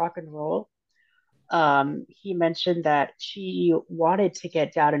 "I Love Rock and Roll," he mentioned that she wanted to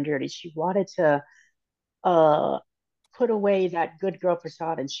get down and dirty. She wanted to uh, put away that good girl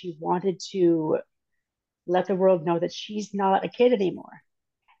facade, and she wanted to let the world know that she's not a kid anymore.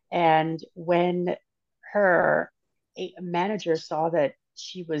 And when her manager saw that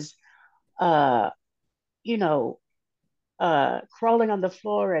she was, uh, you know, crawling on the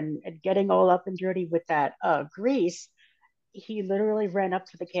floor and getting all up and dirty with that grease, he literally ran up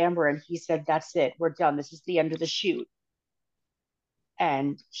to the camera and he said, "That's it, we're done. This is the end of the shoot."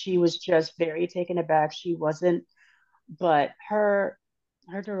 And she was just very taken aback. She wasn't, but her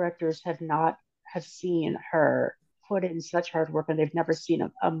directors have seen her put in such hard work, and they've never seen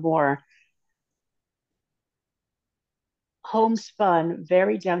a more homespun,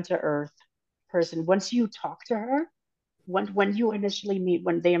 very down to earth person. Once you talk to her, when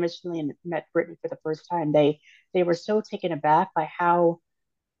they initially met Britney for the first time, they were so taken aback by how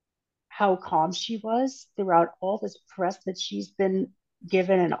calm she was throughout all this press that she's been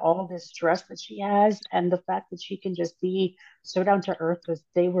given and all this stress that she has, and the fact that she can just be so down to earth, was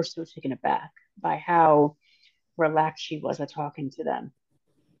they were so taken aback by how relaxed she was at talking to them.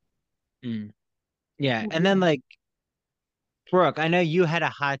 Mm. Yeah. And then like Brooke, I know you had a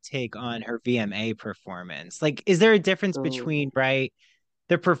hot take on her VMA performance. Like, is there a difference between, Oh. right,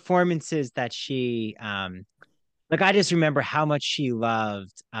 the performances that she like I just remember how much she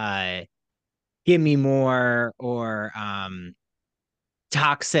loved Give Me More or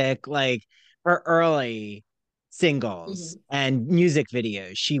Toxic, like her early singles Mm-hmm. and music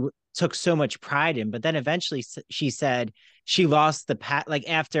videos. Took so much pride in, but then eventually she said she lost like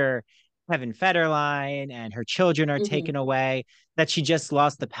after Kevin Federline and her children are Mm-hmm. taken away, that she just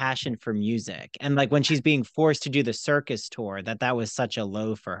lost the passion for music. And like when she's being forced to do the circus tour, that was such a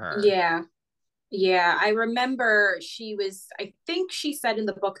low for her. Yeah. Yeah, I remember I think she said in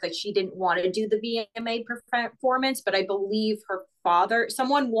the book that she didn't want to do the VMA performance, but I believe her father,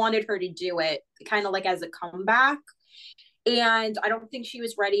 someone wanted her to do it kind of like as a comeback. And I don't think she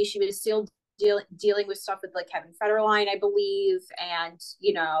was ready. She was still dealing with stuff with like Kevin Federline, I believe. And,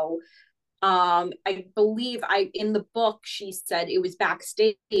 I believe in the book she said it was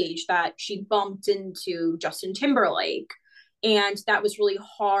backstage that she bumped into Justin Timberlake, and that was really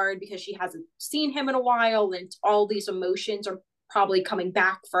hard because she hasn't seen him in a while, and all these emotions are probably coming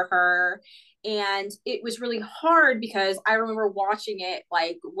back for her. And it was really hard because I remember watching it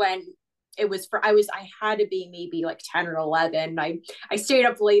like when it was for I had to be maybe like 10 or 11. I stayed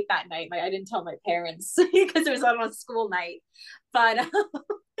up late that night. I didn't tell my parents because it was on a school night, but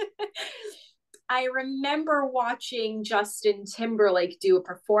I remember watching Justin Timberlake do a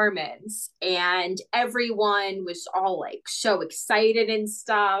performance, and everyone was all like so excited and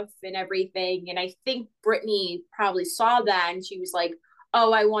stuff and everything. And I think Britney probably saw that and she was like,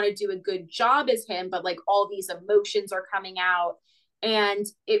 "Oh, I want to do a good job as him, but like all these emotions are coming out." And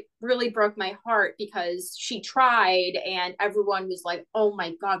it really broke my heart because she tried and everyone was like, "Oh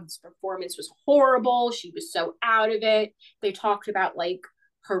my God, this performance was horrible. She was so out of it." They talked about like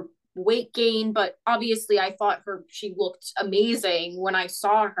her weight gain, but obviously I thought she looked amazing when I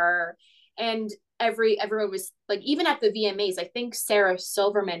saw her. And everyone was like, even at the VMAs, I think Sarah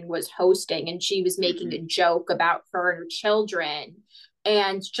Silverman was hosting and she was making a joke about her and her children.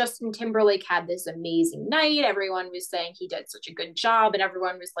 And Justin Timberlake had this amazing night. Everyone was saying he did such a good job, and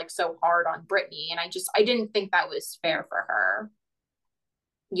everyone was like so hard on Britney. And I didn't think that was fair for her,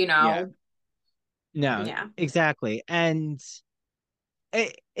 you Yeah. know? No, Yeah. exactly. And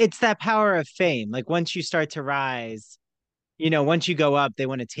it's that power of fame. Like once you start to rise, once you go up, they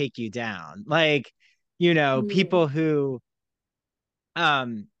want to take you down. Like, Mm-hmm. people who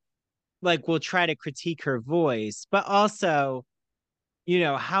um like will try to critique her voice, but also,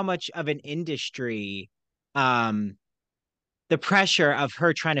 how much of an industry um the pressure of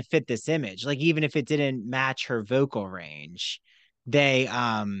her trying to fit this image, like even if it didn't match her vocal range, they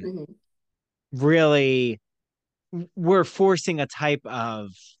Mm-hmm. really were forcing a type of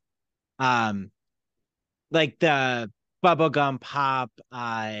um like the bubblegum pop,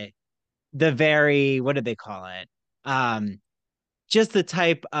 the very, what did they call it? Um, just the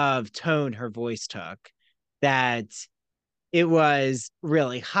type of tone her voice took, that it was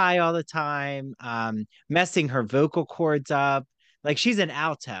really high all the time, messing her vocal cords up. Like she's an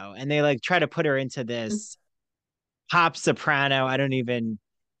alto and they like try to put her into this pop soprano. I don't even,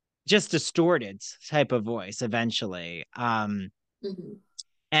 just distorted type of voice eventually. Mm-hmm.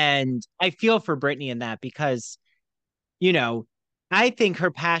 And I feel for Britney in that because you know, I think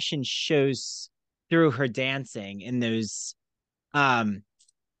her passion shows through her dancing in those um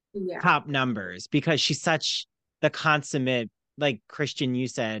Yeah. top numbers, because she's such the consummate, like Christian, you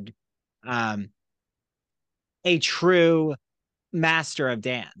said, um, a true master of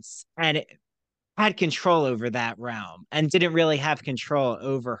dance, and had control over that realm and didn't really have control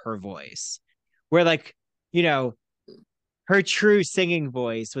over her voice. Where like, you know, her true singing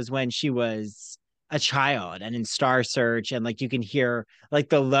voice was when she was a child and in Star Search, and like you can hear like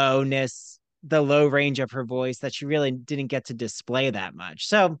the lowness the low range of her voice that she really didn't get to display that much.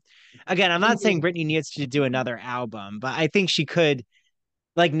 So again, I'm not saying Mhm. Britney needs to do another album, but I think she could,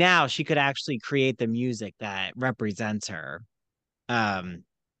 like now she could actually create the music that represents her. Um,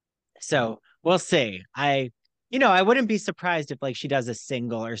 so we'll see. I wouldn't be surprised if like she does a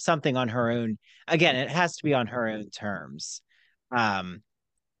single or something on her own. Again, it has to be on her own terms. Um,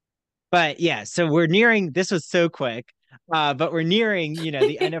 but yeah, so we're nearing, this was so quick, but we're nearing,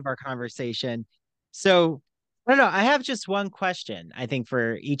 the end of our conversation. So I don't know. I have just one question, I think,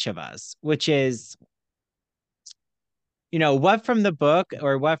 for each of us, which is, what from the book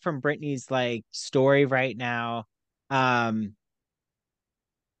or what from Brittany's like story right now, um,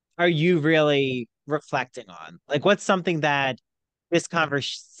 are you really reflecting on? Like, what's something that this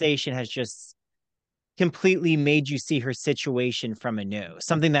conversation has just completely made you see her situation from anew?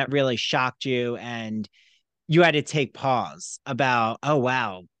 Something that really shocked you and you had to take pause about, oh,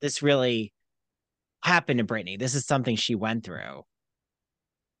 wow, this really happened to Brittany. This is something she went through.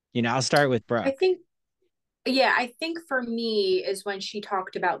 I'll start with I Brooke. think, yeah, I think for me is when she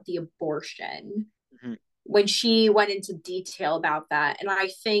talked about the abortion, Mhm. when she went into detail about that. And I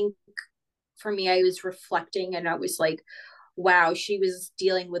think for me, I was reflecting and I was like, wow, she was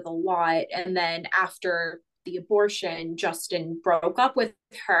dealing with a lot. And then after the abortion, Justin broke up with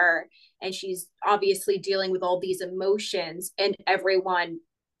her, and she's obviously dealing with all these emotions, and everyone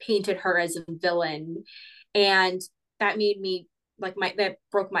painted her as a villain. And that made me like that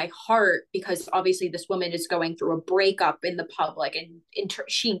broke my heart, because obviously this woman is going through a breakup in the public, and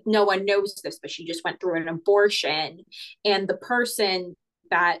she no one knows this, but she just went through an abortion, and the person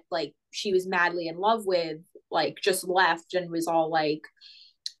that like she was madly in love with like just left and was all like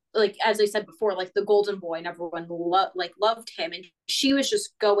as I said before, like the golden boy, and everyone loved him, and she was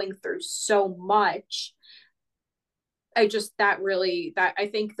just going through so much. I just that really that I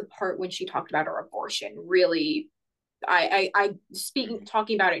think the part when she talked about her abortion really I speaking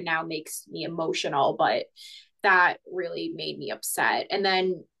talking about it now makes me emotional, but that really made me upset. And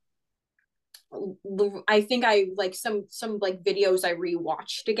then I think I like some like videos I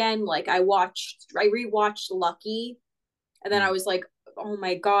rewatched again. Like I rewatched Lucky, and then I Mhm. was like, oh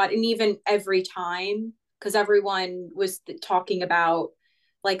my god! And even every time, because everyone was talking about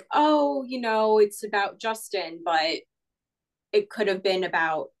like, oh, it's about Justin, but it could have been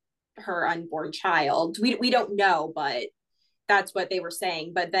about her unborn child. We don't know, but that's what they were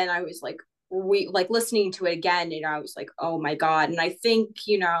saying. But then I was like, we like listening to it again, and I was like, oh my god! And I think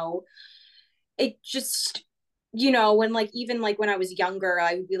it just when like even like when I was younger,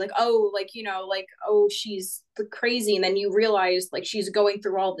 I would be like, oh, like like, oh, she's crazy, and then you realize like she's going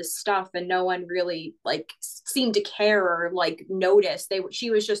through all this stuff and no one really like seemed to care or like notice.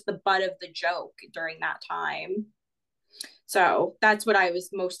 She was just the butt of the joke during that time. So that's what I was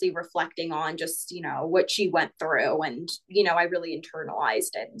mostly reflecting on, just what she went through, and I really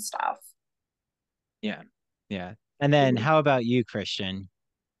internalized it and stuff. Yeah. Yeah. And then Mhm. how about you, Christian?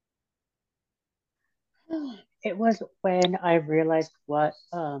 It was when I realized what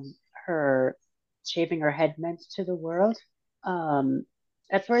her shaving her head meant to the world. Um,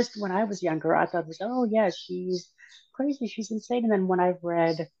 at first, when I was younger, I thought it was, oh yeah, she's crazy, she's insane. And then when I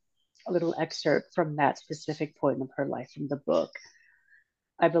read a little excerpt from that specific point of her life from the book,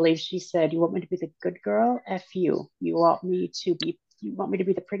 I believe she said, "You want me to be the good girl? F you. You want me to be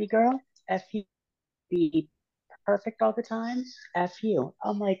the pretty girl? F you. Be perfect all the time? F you."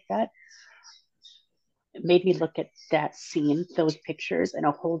 I'm like, that made me look at that scene, those pictures, in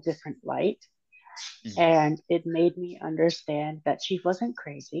a whole different light. Mhm. And it made me understand that she wasn't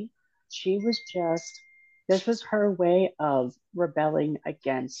crazy. She was just, this was her way of rebelling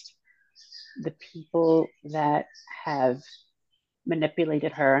against the people that have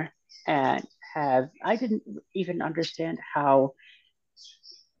manipulated her and I didn't even understand how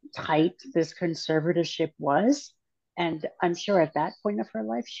tight this conservatorship was. And I'm sure at that point of her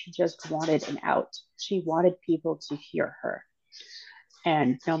life, she just wanted an out. She wanted people to hear her.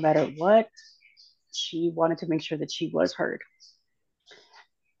 And no matter what, she wanted to make sure that she was heard.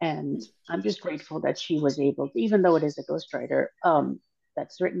 And I'm just grateful that she was able, even though it is a ghostwriter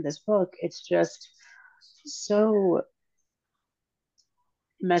that's written this book, it's just so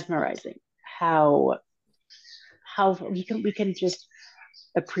mesmerizing how we can just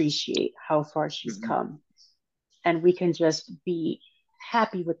appreciate how far she's Mhm. come, and we can just be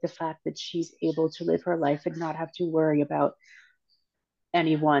happy with the fact that she's able to live her life and not have to worry about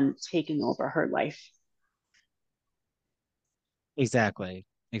anyone taking over her life. Exactly.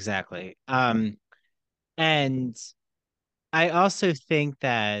 Exactly. And I also think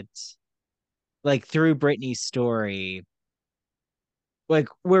that like through Britney's story, like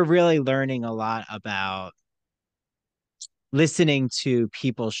we're really learning a lot about listening to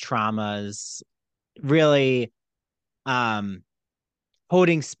people's traumas, really um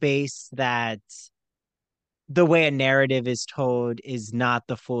holding space that the way a narrative is told is not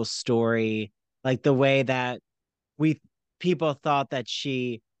the full story, like the way that we people thought that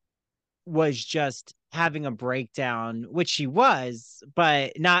she was just having a breakdown, which she was,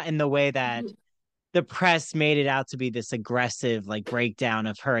 but not in the way that the press made it out to be this aggressive like breakdown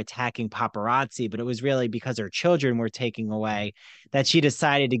of her attacking paparazzi, but it was really because her children were taking away that she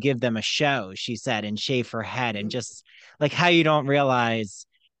decided to give them a show, she said, and shave her head. And just like how you don't realize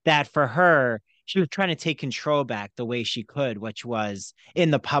that for her, she was trying to take control back the way she could, which was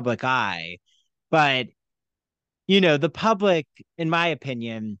in the public eye. But, the public, in my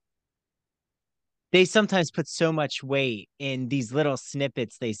opinion, they sometimes put so much weight in these little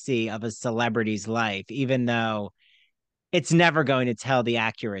snippets they see of a celebrity's life, even though it's never going to tell the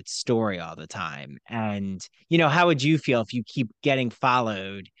accurate story all the time. And, how would you feel if you keep getting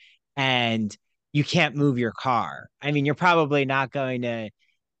followed and you can't move your car? I mean, you're probably not going to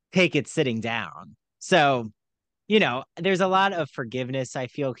take it sitting down. So, there's a lot of forgiveness I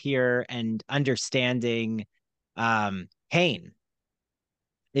feel here, and understanding pain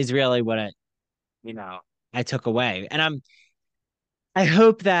is really what you know, I took away. And I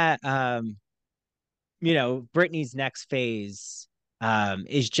hope that Britney's next phase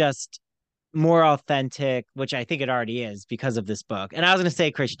is just more authentic, which I think it already is because of this book. And I was gonna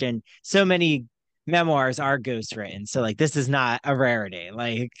say, Christian, so many memoirs are ghostwritten. So like this is not a rarity.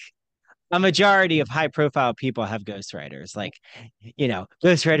 Like a majority of high profile people have ghostwriters. Like,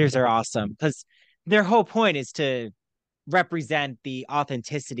 ghostwriters are awesome because their whole point is to represent the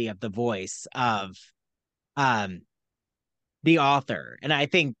authenticity of the voice of um the author. And I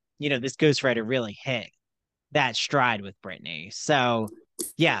think, this ghostwriter really hit that stride with Britney. So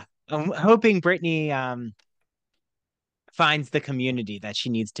yeah, I'm hoping Britney finds the community that she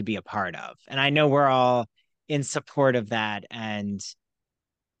needs to be a part of. And I know we're all in support of that. And,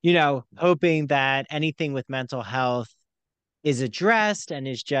 hoping that anything with mental health is addressed and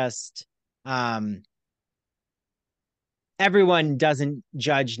is just everyone doesn't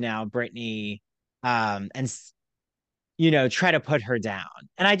judge now Britney and try to put her down.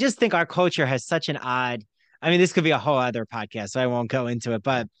 And I just think our culture has such an odd, I mean, this could be a whole other podcast, so I won't go into it,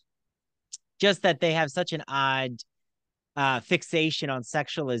 but just that they have such an odd fixation on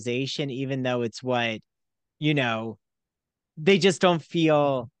sexualization, even though it's what, you know, they just don't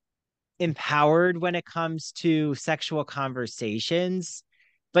feel empowered when it comes to sexual conversations,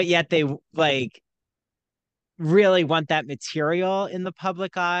 but yet they like really want that material in the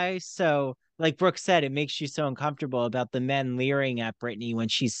public eye. So, like Brooke said, it makes you so uncomfortable about the men leering at Britney when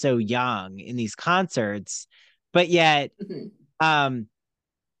she's so young in these concerts. But yet, um,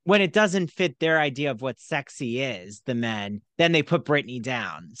 when it doesn't fit their idea of what sexy is, the men, then they put Britney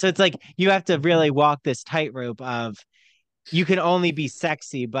down. So it's like you have to really walk this tightrope of you can only be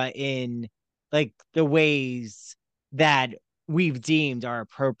sexy, but in like the ways that we've deemed are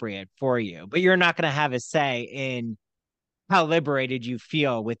appropriate for you. But you're not going to have a say in how liberated you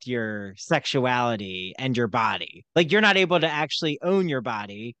feel with your sexuality and your body. Like you're not able to actually own your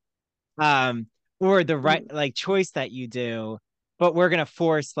body, um, or the right like choice that you do, but we're going to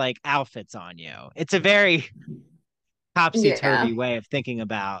force like outfits on you. It's a very topsy-turvy way of thinking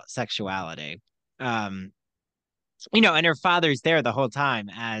about sexuality. Um, and her father's there the whole time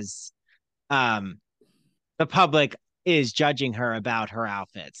as um the public is judging her about her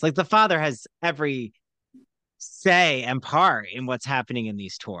outfits. Like the father has every say and part in what's happening in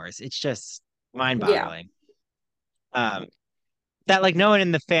these tours. It's just mind-boggling. That like no one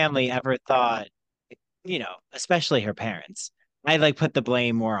in the family ever thought, especially her parents. I like put the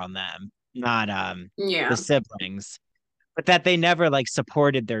blame more on them, not the siblings, but that they never like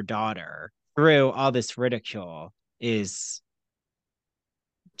supported their daughter through all this ridicule is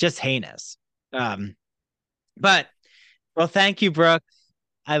just heinous. But well, thank you, Brooke.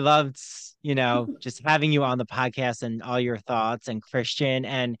 I loved, just having you on the podcast and all your thoughts, and Christian.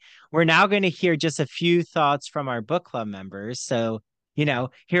 And we're now going to hear just a few thoughts from our book club members. So,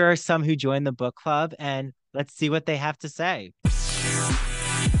 here are some who joined the book club, and let's see what they have to say.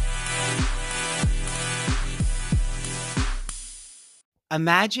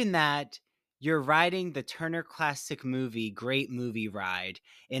 Imagine that you're riding the Turner Classic Movie Great Movie Ride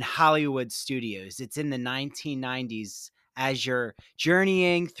in Hollywood studios. It's in the 1990s. As you're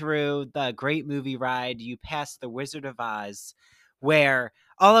journeying through the Great Movie Ride, you pass the Wizard of Oz, where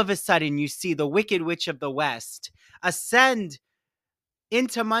all of a sudden you see the Wicked Witch of the West ascend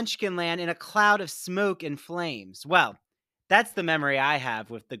into Munchkinland in a cloud of smoke and flames. Well, that's the memory I have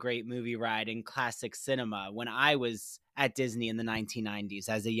with the great movie ride in classic cinema when I was at Disney in the 1990s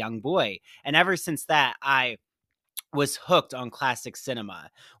as a young boy. And ever since that, I was hooked on classic cinema.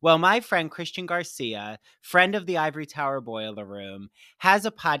 Well, my friend Christian Garcia, friend of the Ivory Tower Boiler Room, has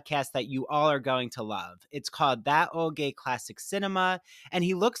a podcast that you all are going to love. It's called That Old Gay Classic Cinema, and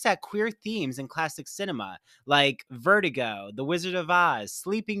he looks at queer themes in classic cinema like Vertigo, The Wizard of Oz,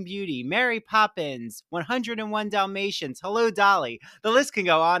 Sleeping Beauty, Mary Poppins, 101 Dalmatians, Hello Dolly. The list can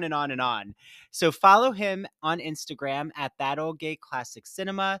go on and on and on. So follow him on Instagram at That Old Gay Classic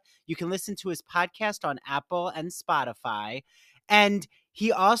Cinema. You can listen to his podcast on Apple and Spotify. And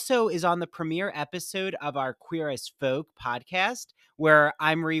he also is on the premiere episode of our Queer as Folk podcast, where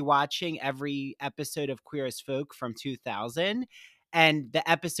I'm rewatching every episode of Queer as Folk from 2000. And the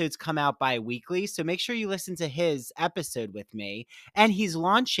episodes come out bi-weekly. So make sure you listen to his episode with me. And he's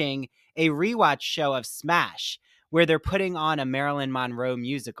launching a rewatch show of Smash, where they're putting on a Marilyn Monroe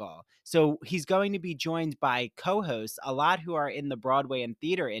musical. So he's going to be joined by co-hosts, a lot who are in the Broadway and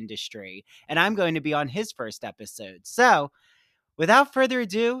theater industry, and I'm going to be on his first episode. So without further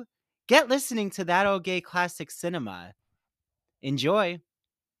ado, get listening to That Old Gay Classic Cinema. Enjoy.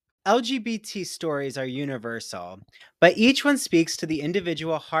 LGBT stories are universal, but each one speaks to the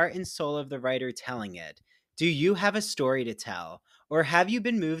individual heart and soul of the writer telling it. Do you have a story to tell? Or have you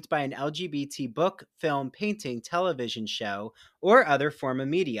been moved by an LGBT book, film, painting, television show, or other form of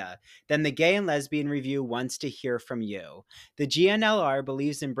media? Then the Gay and Lesbian Review wants to hear from you. The GNLR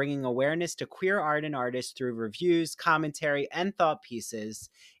believes in bringing awareness to queer art and artists through reviews, commentary, and thought pieces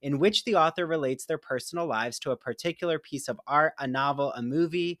in which the author relates their personal lives to a particular piece of art, a novel, a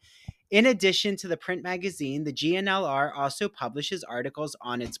movie. In addition to the print magazine, the GNLR also publishes articles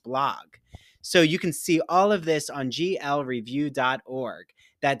on its blog. So you can see all of this on glreview.org.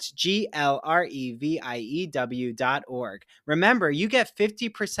 That's glreview.org. Remember, you get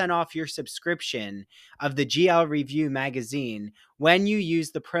 50% off your subscription of the GL Review magazine when you use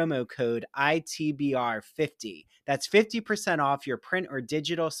the promo code ITBR50. That's 50% off your print or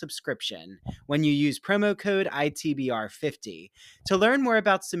digital subscription when you use promo code ITBR50. To learn more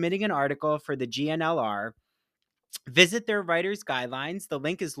about submitting an article for the GNLR, visit their writer's guidelines. The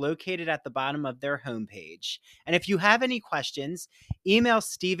link is located at the bottom of their homepage. And if you have any questions, email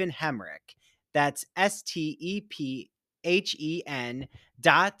Stephen Hemrick. That's STEPHEN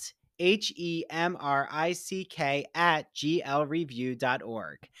dot HEMRICK at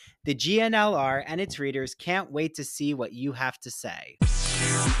glreview.org. The GNLR and its readers can't wait to see what you have to say.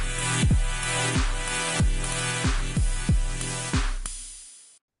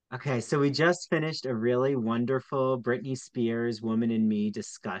 Okay, so we just finished a really wonderful Britney Spears Woman in Me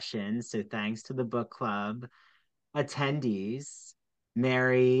discussion. So thanks to the book club attendees,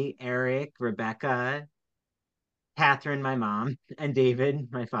 Mary, Eric, Rebecca, Catherine, my mom, and David,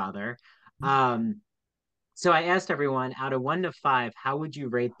 my father. So I asked everyone, out of 1 to 5, how would you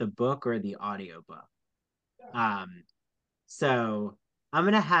rate the book or the audiobook? So I'm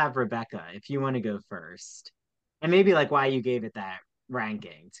gonna have Rebecca, if you want to go first. And maybe like why you gave it that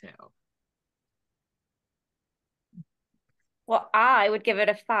ranking too. Well, I would give it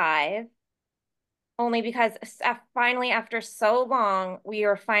a 5, only because finally, after so long, we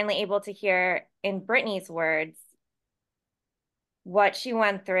were finally able to hear, in Britney's words, what she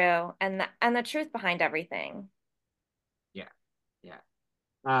went through and the truth behind everything. Yeah, yeah.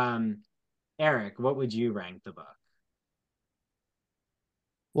 Eric, what would you rank the book?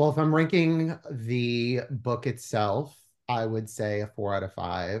 Well, if I'm ranking the book itself, I would say a 4 out of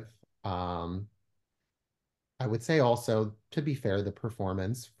 5. I would say also, to be fair, the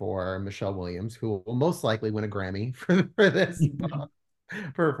performance for Michelle Williams, who will most likely win a Grammy for this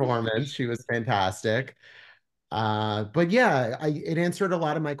performance. She was fantastic. But yeah, it answered a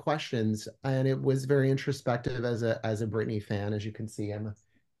lot of my questions, and it was very introspective as a Britney fan. As you can see, I'm a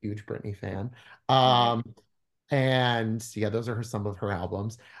huge Britney fan. And yeah, those are some of her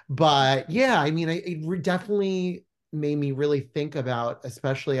albums. But yeah, I mean, it definitely made me really think about,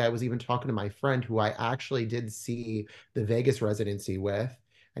 especially I was even talking to my friend who I actually did see the Vegas residency with.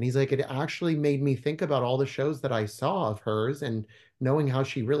 And he's like, it actually made me think about all the shows that I saw of hers and knowing how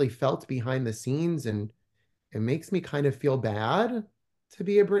she really felt behind the scenes. And it makes me kind of feel bad to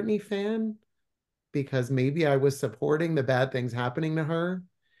be a Britney fan because maybe I was supporting the bad things happening to her.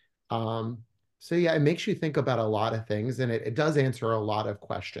 So yeah, it makes you think about a lot of things, and it does answer a lot of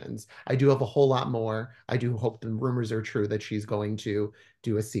questions. I do have a whole lot more. I do hope the rumors are true that she's going to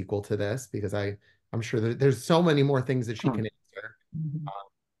do a sequel to this because I'm sure there's so many more things that she can answer.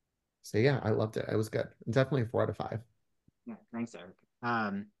 So yeah, I loved it. It was good. Definitely a 4 out of 5. Yeah, thanks, Eric.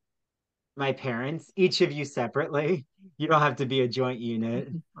 My parents, each of you separately. You don't have to be a joint unit.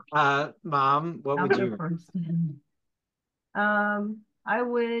 Mom, what I'll would go you? first. I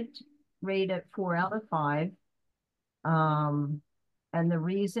would rate it 4 out of 5. Um, and the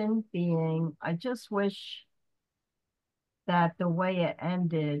reason being, I just wish that the way it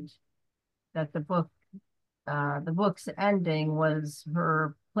ended, that the book's ending was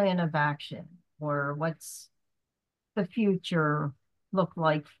her plan of action, or what's the future look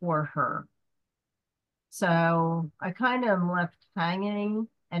like for her. So I kind of am left hanging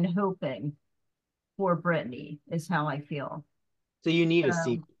and hoping for Brittany is how I feel. So you need a So,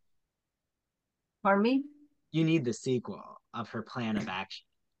 sequel. pardon me? You need the sequel of her plan of action.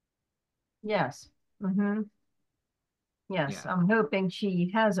 Yes. Mm-hmm. Yes, Yeah. I'm hoping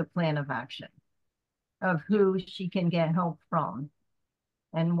she has a plan of action of who she can get help from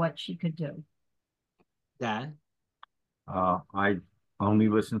and what she could do. Dad? I only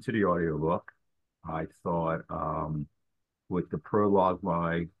listened to the audiobook. I thought with the prologue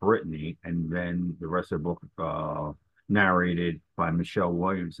by Brittany and then the rest of the book narrated by Michelle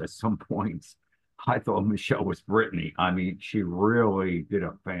Williams at some points, I thought Michelle was Brittany. I mean, she really did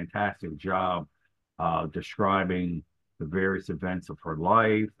a fantastic job describing the various events of her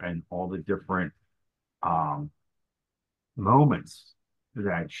life and all the different um, moments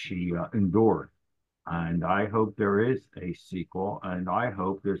that she endured. And I hope there is a sequel, and I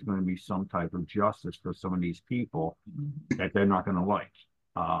hope there's going to be some type of justice for some of these people that they're not going to like.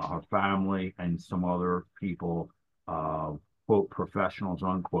 Her family and some other people, quote, professionals,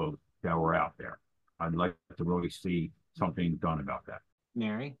 unquote, that were out there. I'd like to really see something done about that.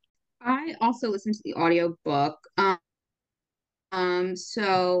 Mary? I also listened to the audiobook.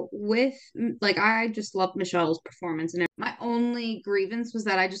 So with like I just loved Michelle's performance and my only grievance was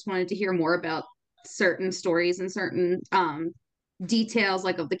that I just wanted to hear more about certain stories and certain details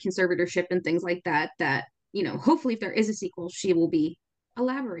like of the conservatorship and things like that that, hopefully if there is a sequel, she will be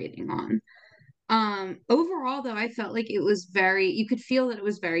elaborating on. Overall though, I felt like it was you could feel that it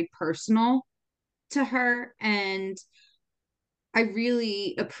was very personal to her, and I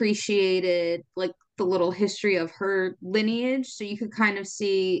really appreciated like the little history of her lineage. So you could kind of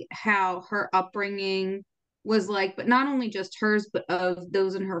see how her upbringing was like, but not only just hers, but of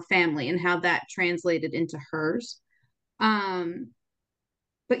those in her family and how that translated into hers. Um,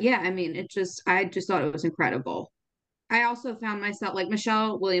 but yeah, I mean, I just thought it was incredible. I also found myself like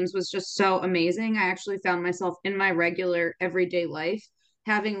Michelle Williams was just so amazing. I actually found myself in my regular everyday life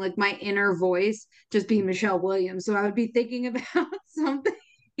having like my inner voice just be Michelle Williams. So I would be thinking about something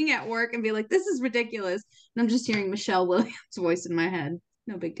at work and be like, this is ridiculous. And I'm just hearing Michelle Williams' voice in my head.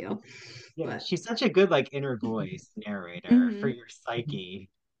 No big deal. Yeah, But she's such a good like inner voice narrator for mhm. your psyche.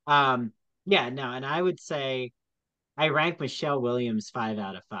 Um, yeah, no, and I would say I rank Michelle Williams 5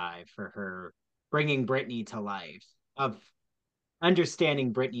 out of 5 for her bringing Britney to life, of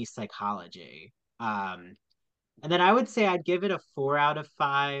understanding Britney's psychology. And then I would say I'd give it a 4 out of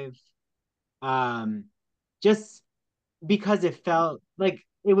 5. Um, just because it felt like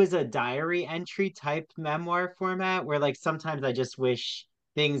it was a diary entry type memoir format where like sometimes I just wish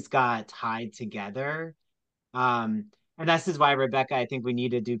things got tied together. Um, and this is why, Rebecca, I think we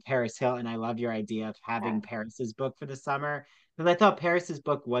need to do Paris Hilton. I love your idea of having Paris's book for the summer because I thought Paris's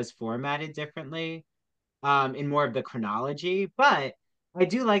book was formatted differently, in more of the chronology. But I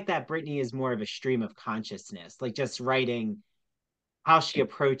do like that Brittany is more of a stream of consciousness, like just writing how she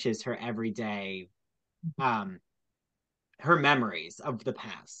approaches her everyday, um, her memories of the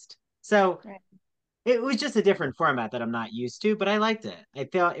past. So Right. it was just a different format that I'm not used to, but I liked it. I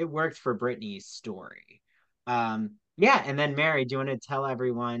felt it worked for Brittany's story. Yeah, and then Mary, do you want to tell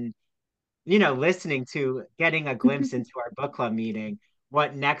everyone, listening to getting a glimpse into our book club meeting,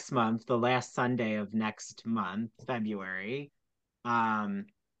 what next month, the last Sunday of next month, February.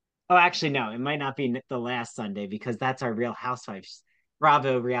 Oh, actually, no, it might not be the last Sunday because that's our Real Housewives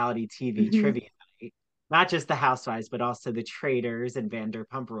Bravo reality TV Mhm. trivia night. Not just the Housewives, but also the Traders and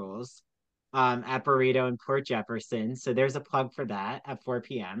Vanderpump Rules, at Burrito and Port Jefferson. So there's a plug for that at 4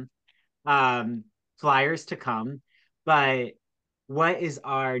 p.m. Um, Flyers to come. But what is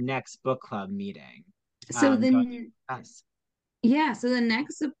our next book club meeting? So Going then us. Yeah, so the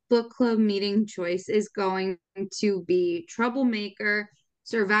next book club meeting choice is going to be Troublemaker,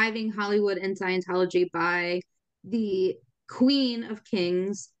 Surviving Hollywood and Scientology by the Queen of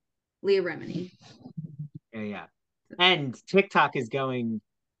Kings, Leah Remini. Yeah, yeah. And TikTok is going,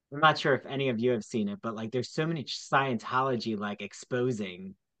 I'm not sure if any of you have seen it, but like there's so many Scientology like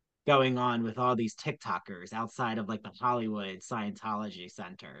exposing going on with all these TikTokers outside of like the Hollywood Scientology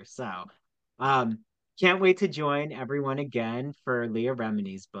Center. So, um, can't wait to join everyone again for Leah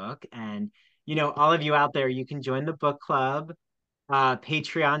Remini's book. And, all of you out there, you can join the book club,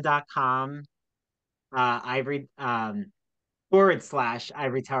 patreon.com, Ivory, /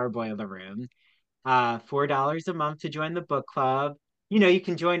 Ivory Tower Boiler Room. $4 a month to join the book club. You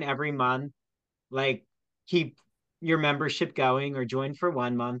can join every month, like keep your membership going or join for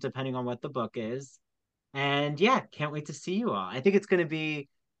 1 month, depending on what the book is. And yeah, can't wait to see you all. I think it's going to be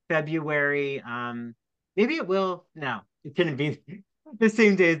February. Maybe it will. No, it's going to be the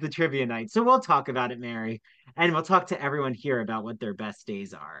same day as the trivia night. So we'll talk about it, Mary. And we'll talk to everyone here about what their best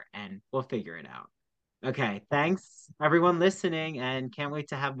days are, and we'll figure it out. Okay, thanks everyone listening, and can't wait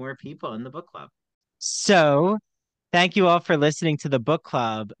to have more people in the book club. So, thank you all for listening to the book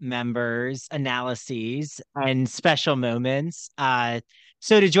club members' analyses and special moments.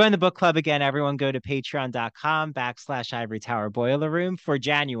 So to join the book club again, everyone go to patreon.com / Ivory Tower Boiler Room for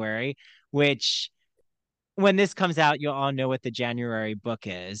January, which when this comes out, you'll all know what the January book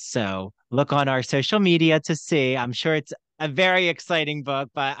is. So look on our social media to see. I'm sure it's a very exciting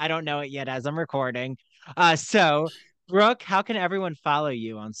book, but I don't know it yet as I'm recording. So Brooke, how can everyone follow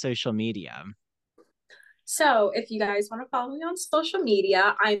you on social media? So if you guys want to follow me on social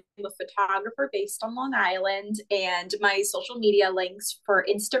media, I'm a photographer based on Long Island, and my social media links for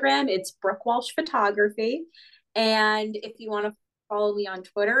Instagram, it's Brooke Walsh Photography. And if you want to follow me on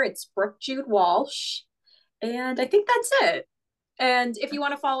Twitter, it's Brooke Jude Walsh. And I think that's it. And if you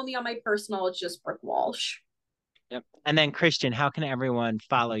want to follow me on my personal, it's just Brooke Walsh. Yep. And then Christian, how can everyone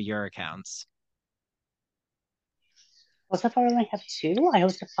follow your accounts? Well, so far I only have two. I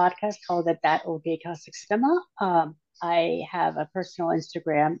host a podcast called That OK Caustic Cinema. I have a personal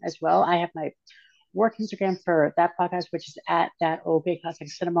Instagram as well. I have my work Instagram for that podcast, which is at That OK Caustic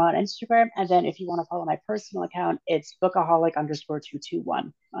Cinema on Instagram. And then if you want to follow my personal account, it's bookaholic_221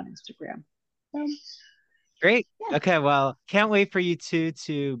 on Instagram. Great. Yeah. Okay, well, can't wait for you two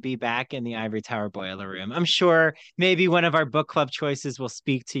to be back in the Ivory Tower Boiler Room. I'm sure maybe one of our book club choices will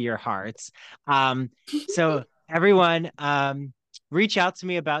speak to your hearts. So everyone, reach out to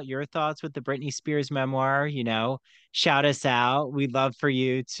me about your thoughts with the Britney Spears memoir, shout us out. We'd love for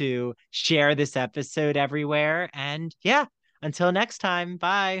you to share this episode everywhere. And yeah, until next time,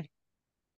 bye.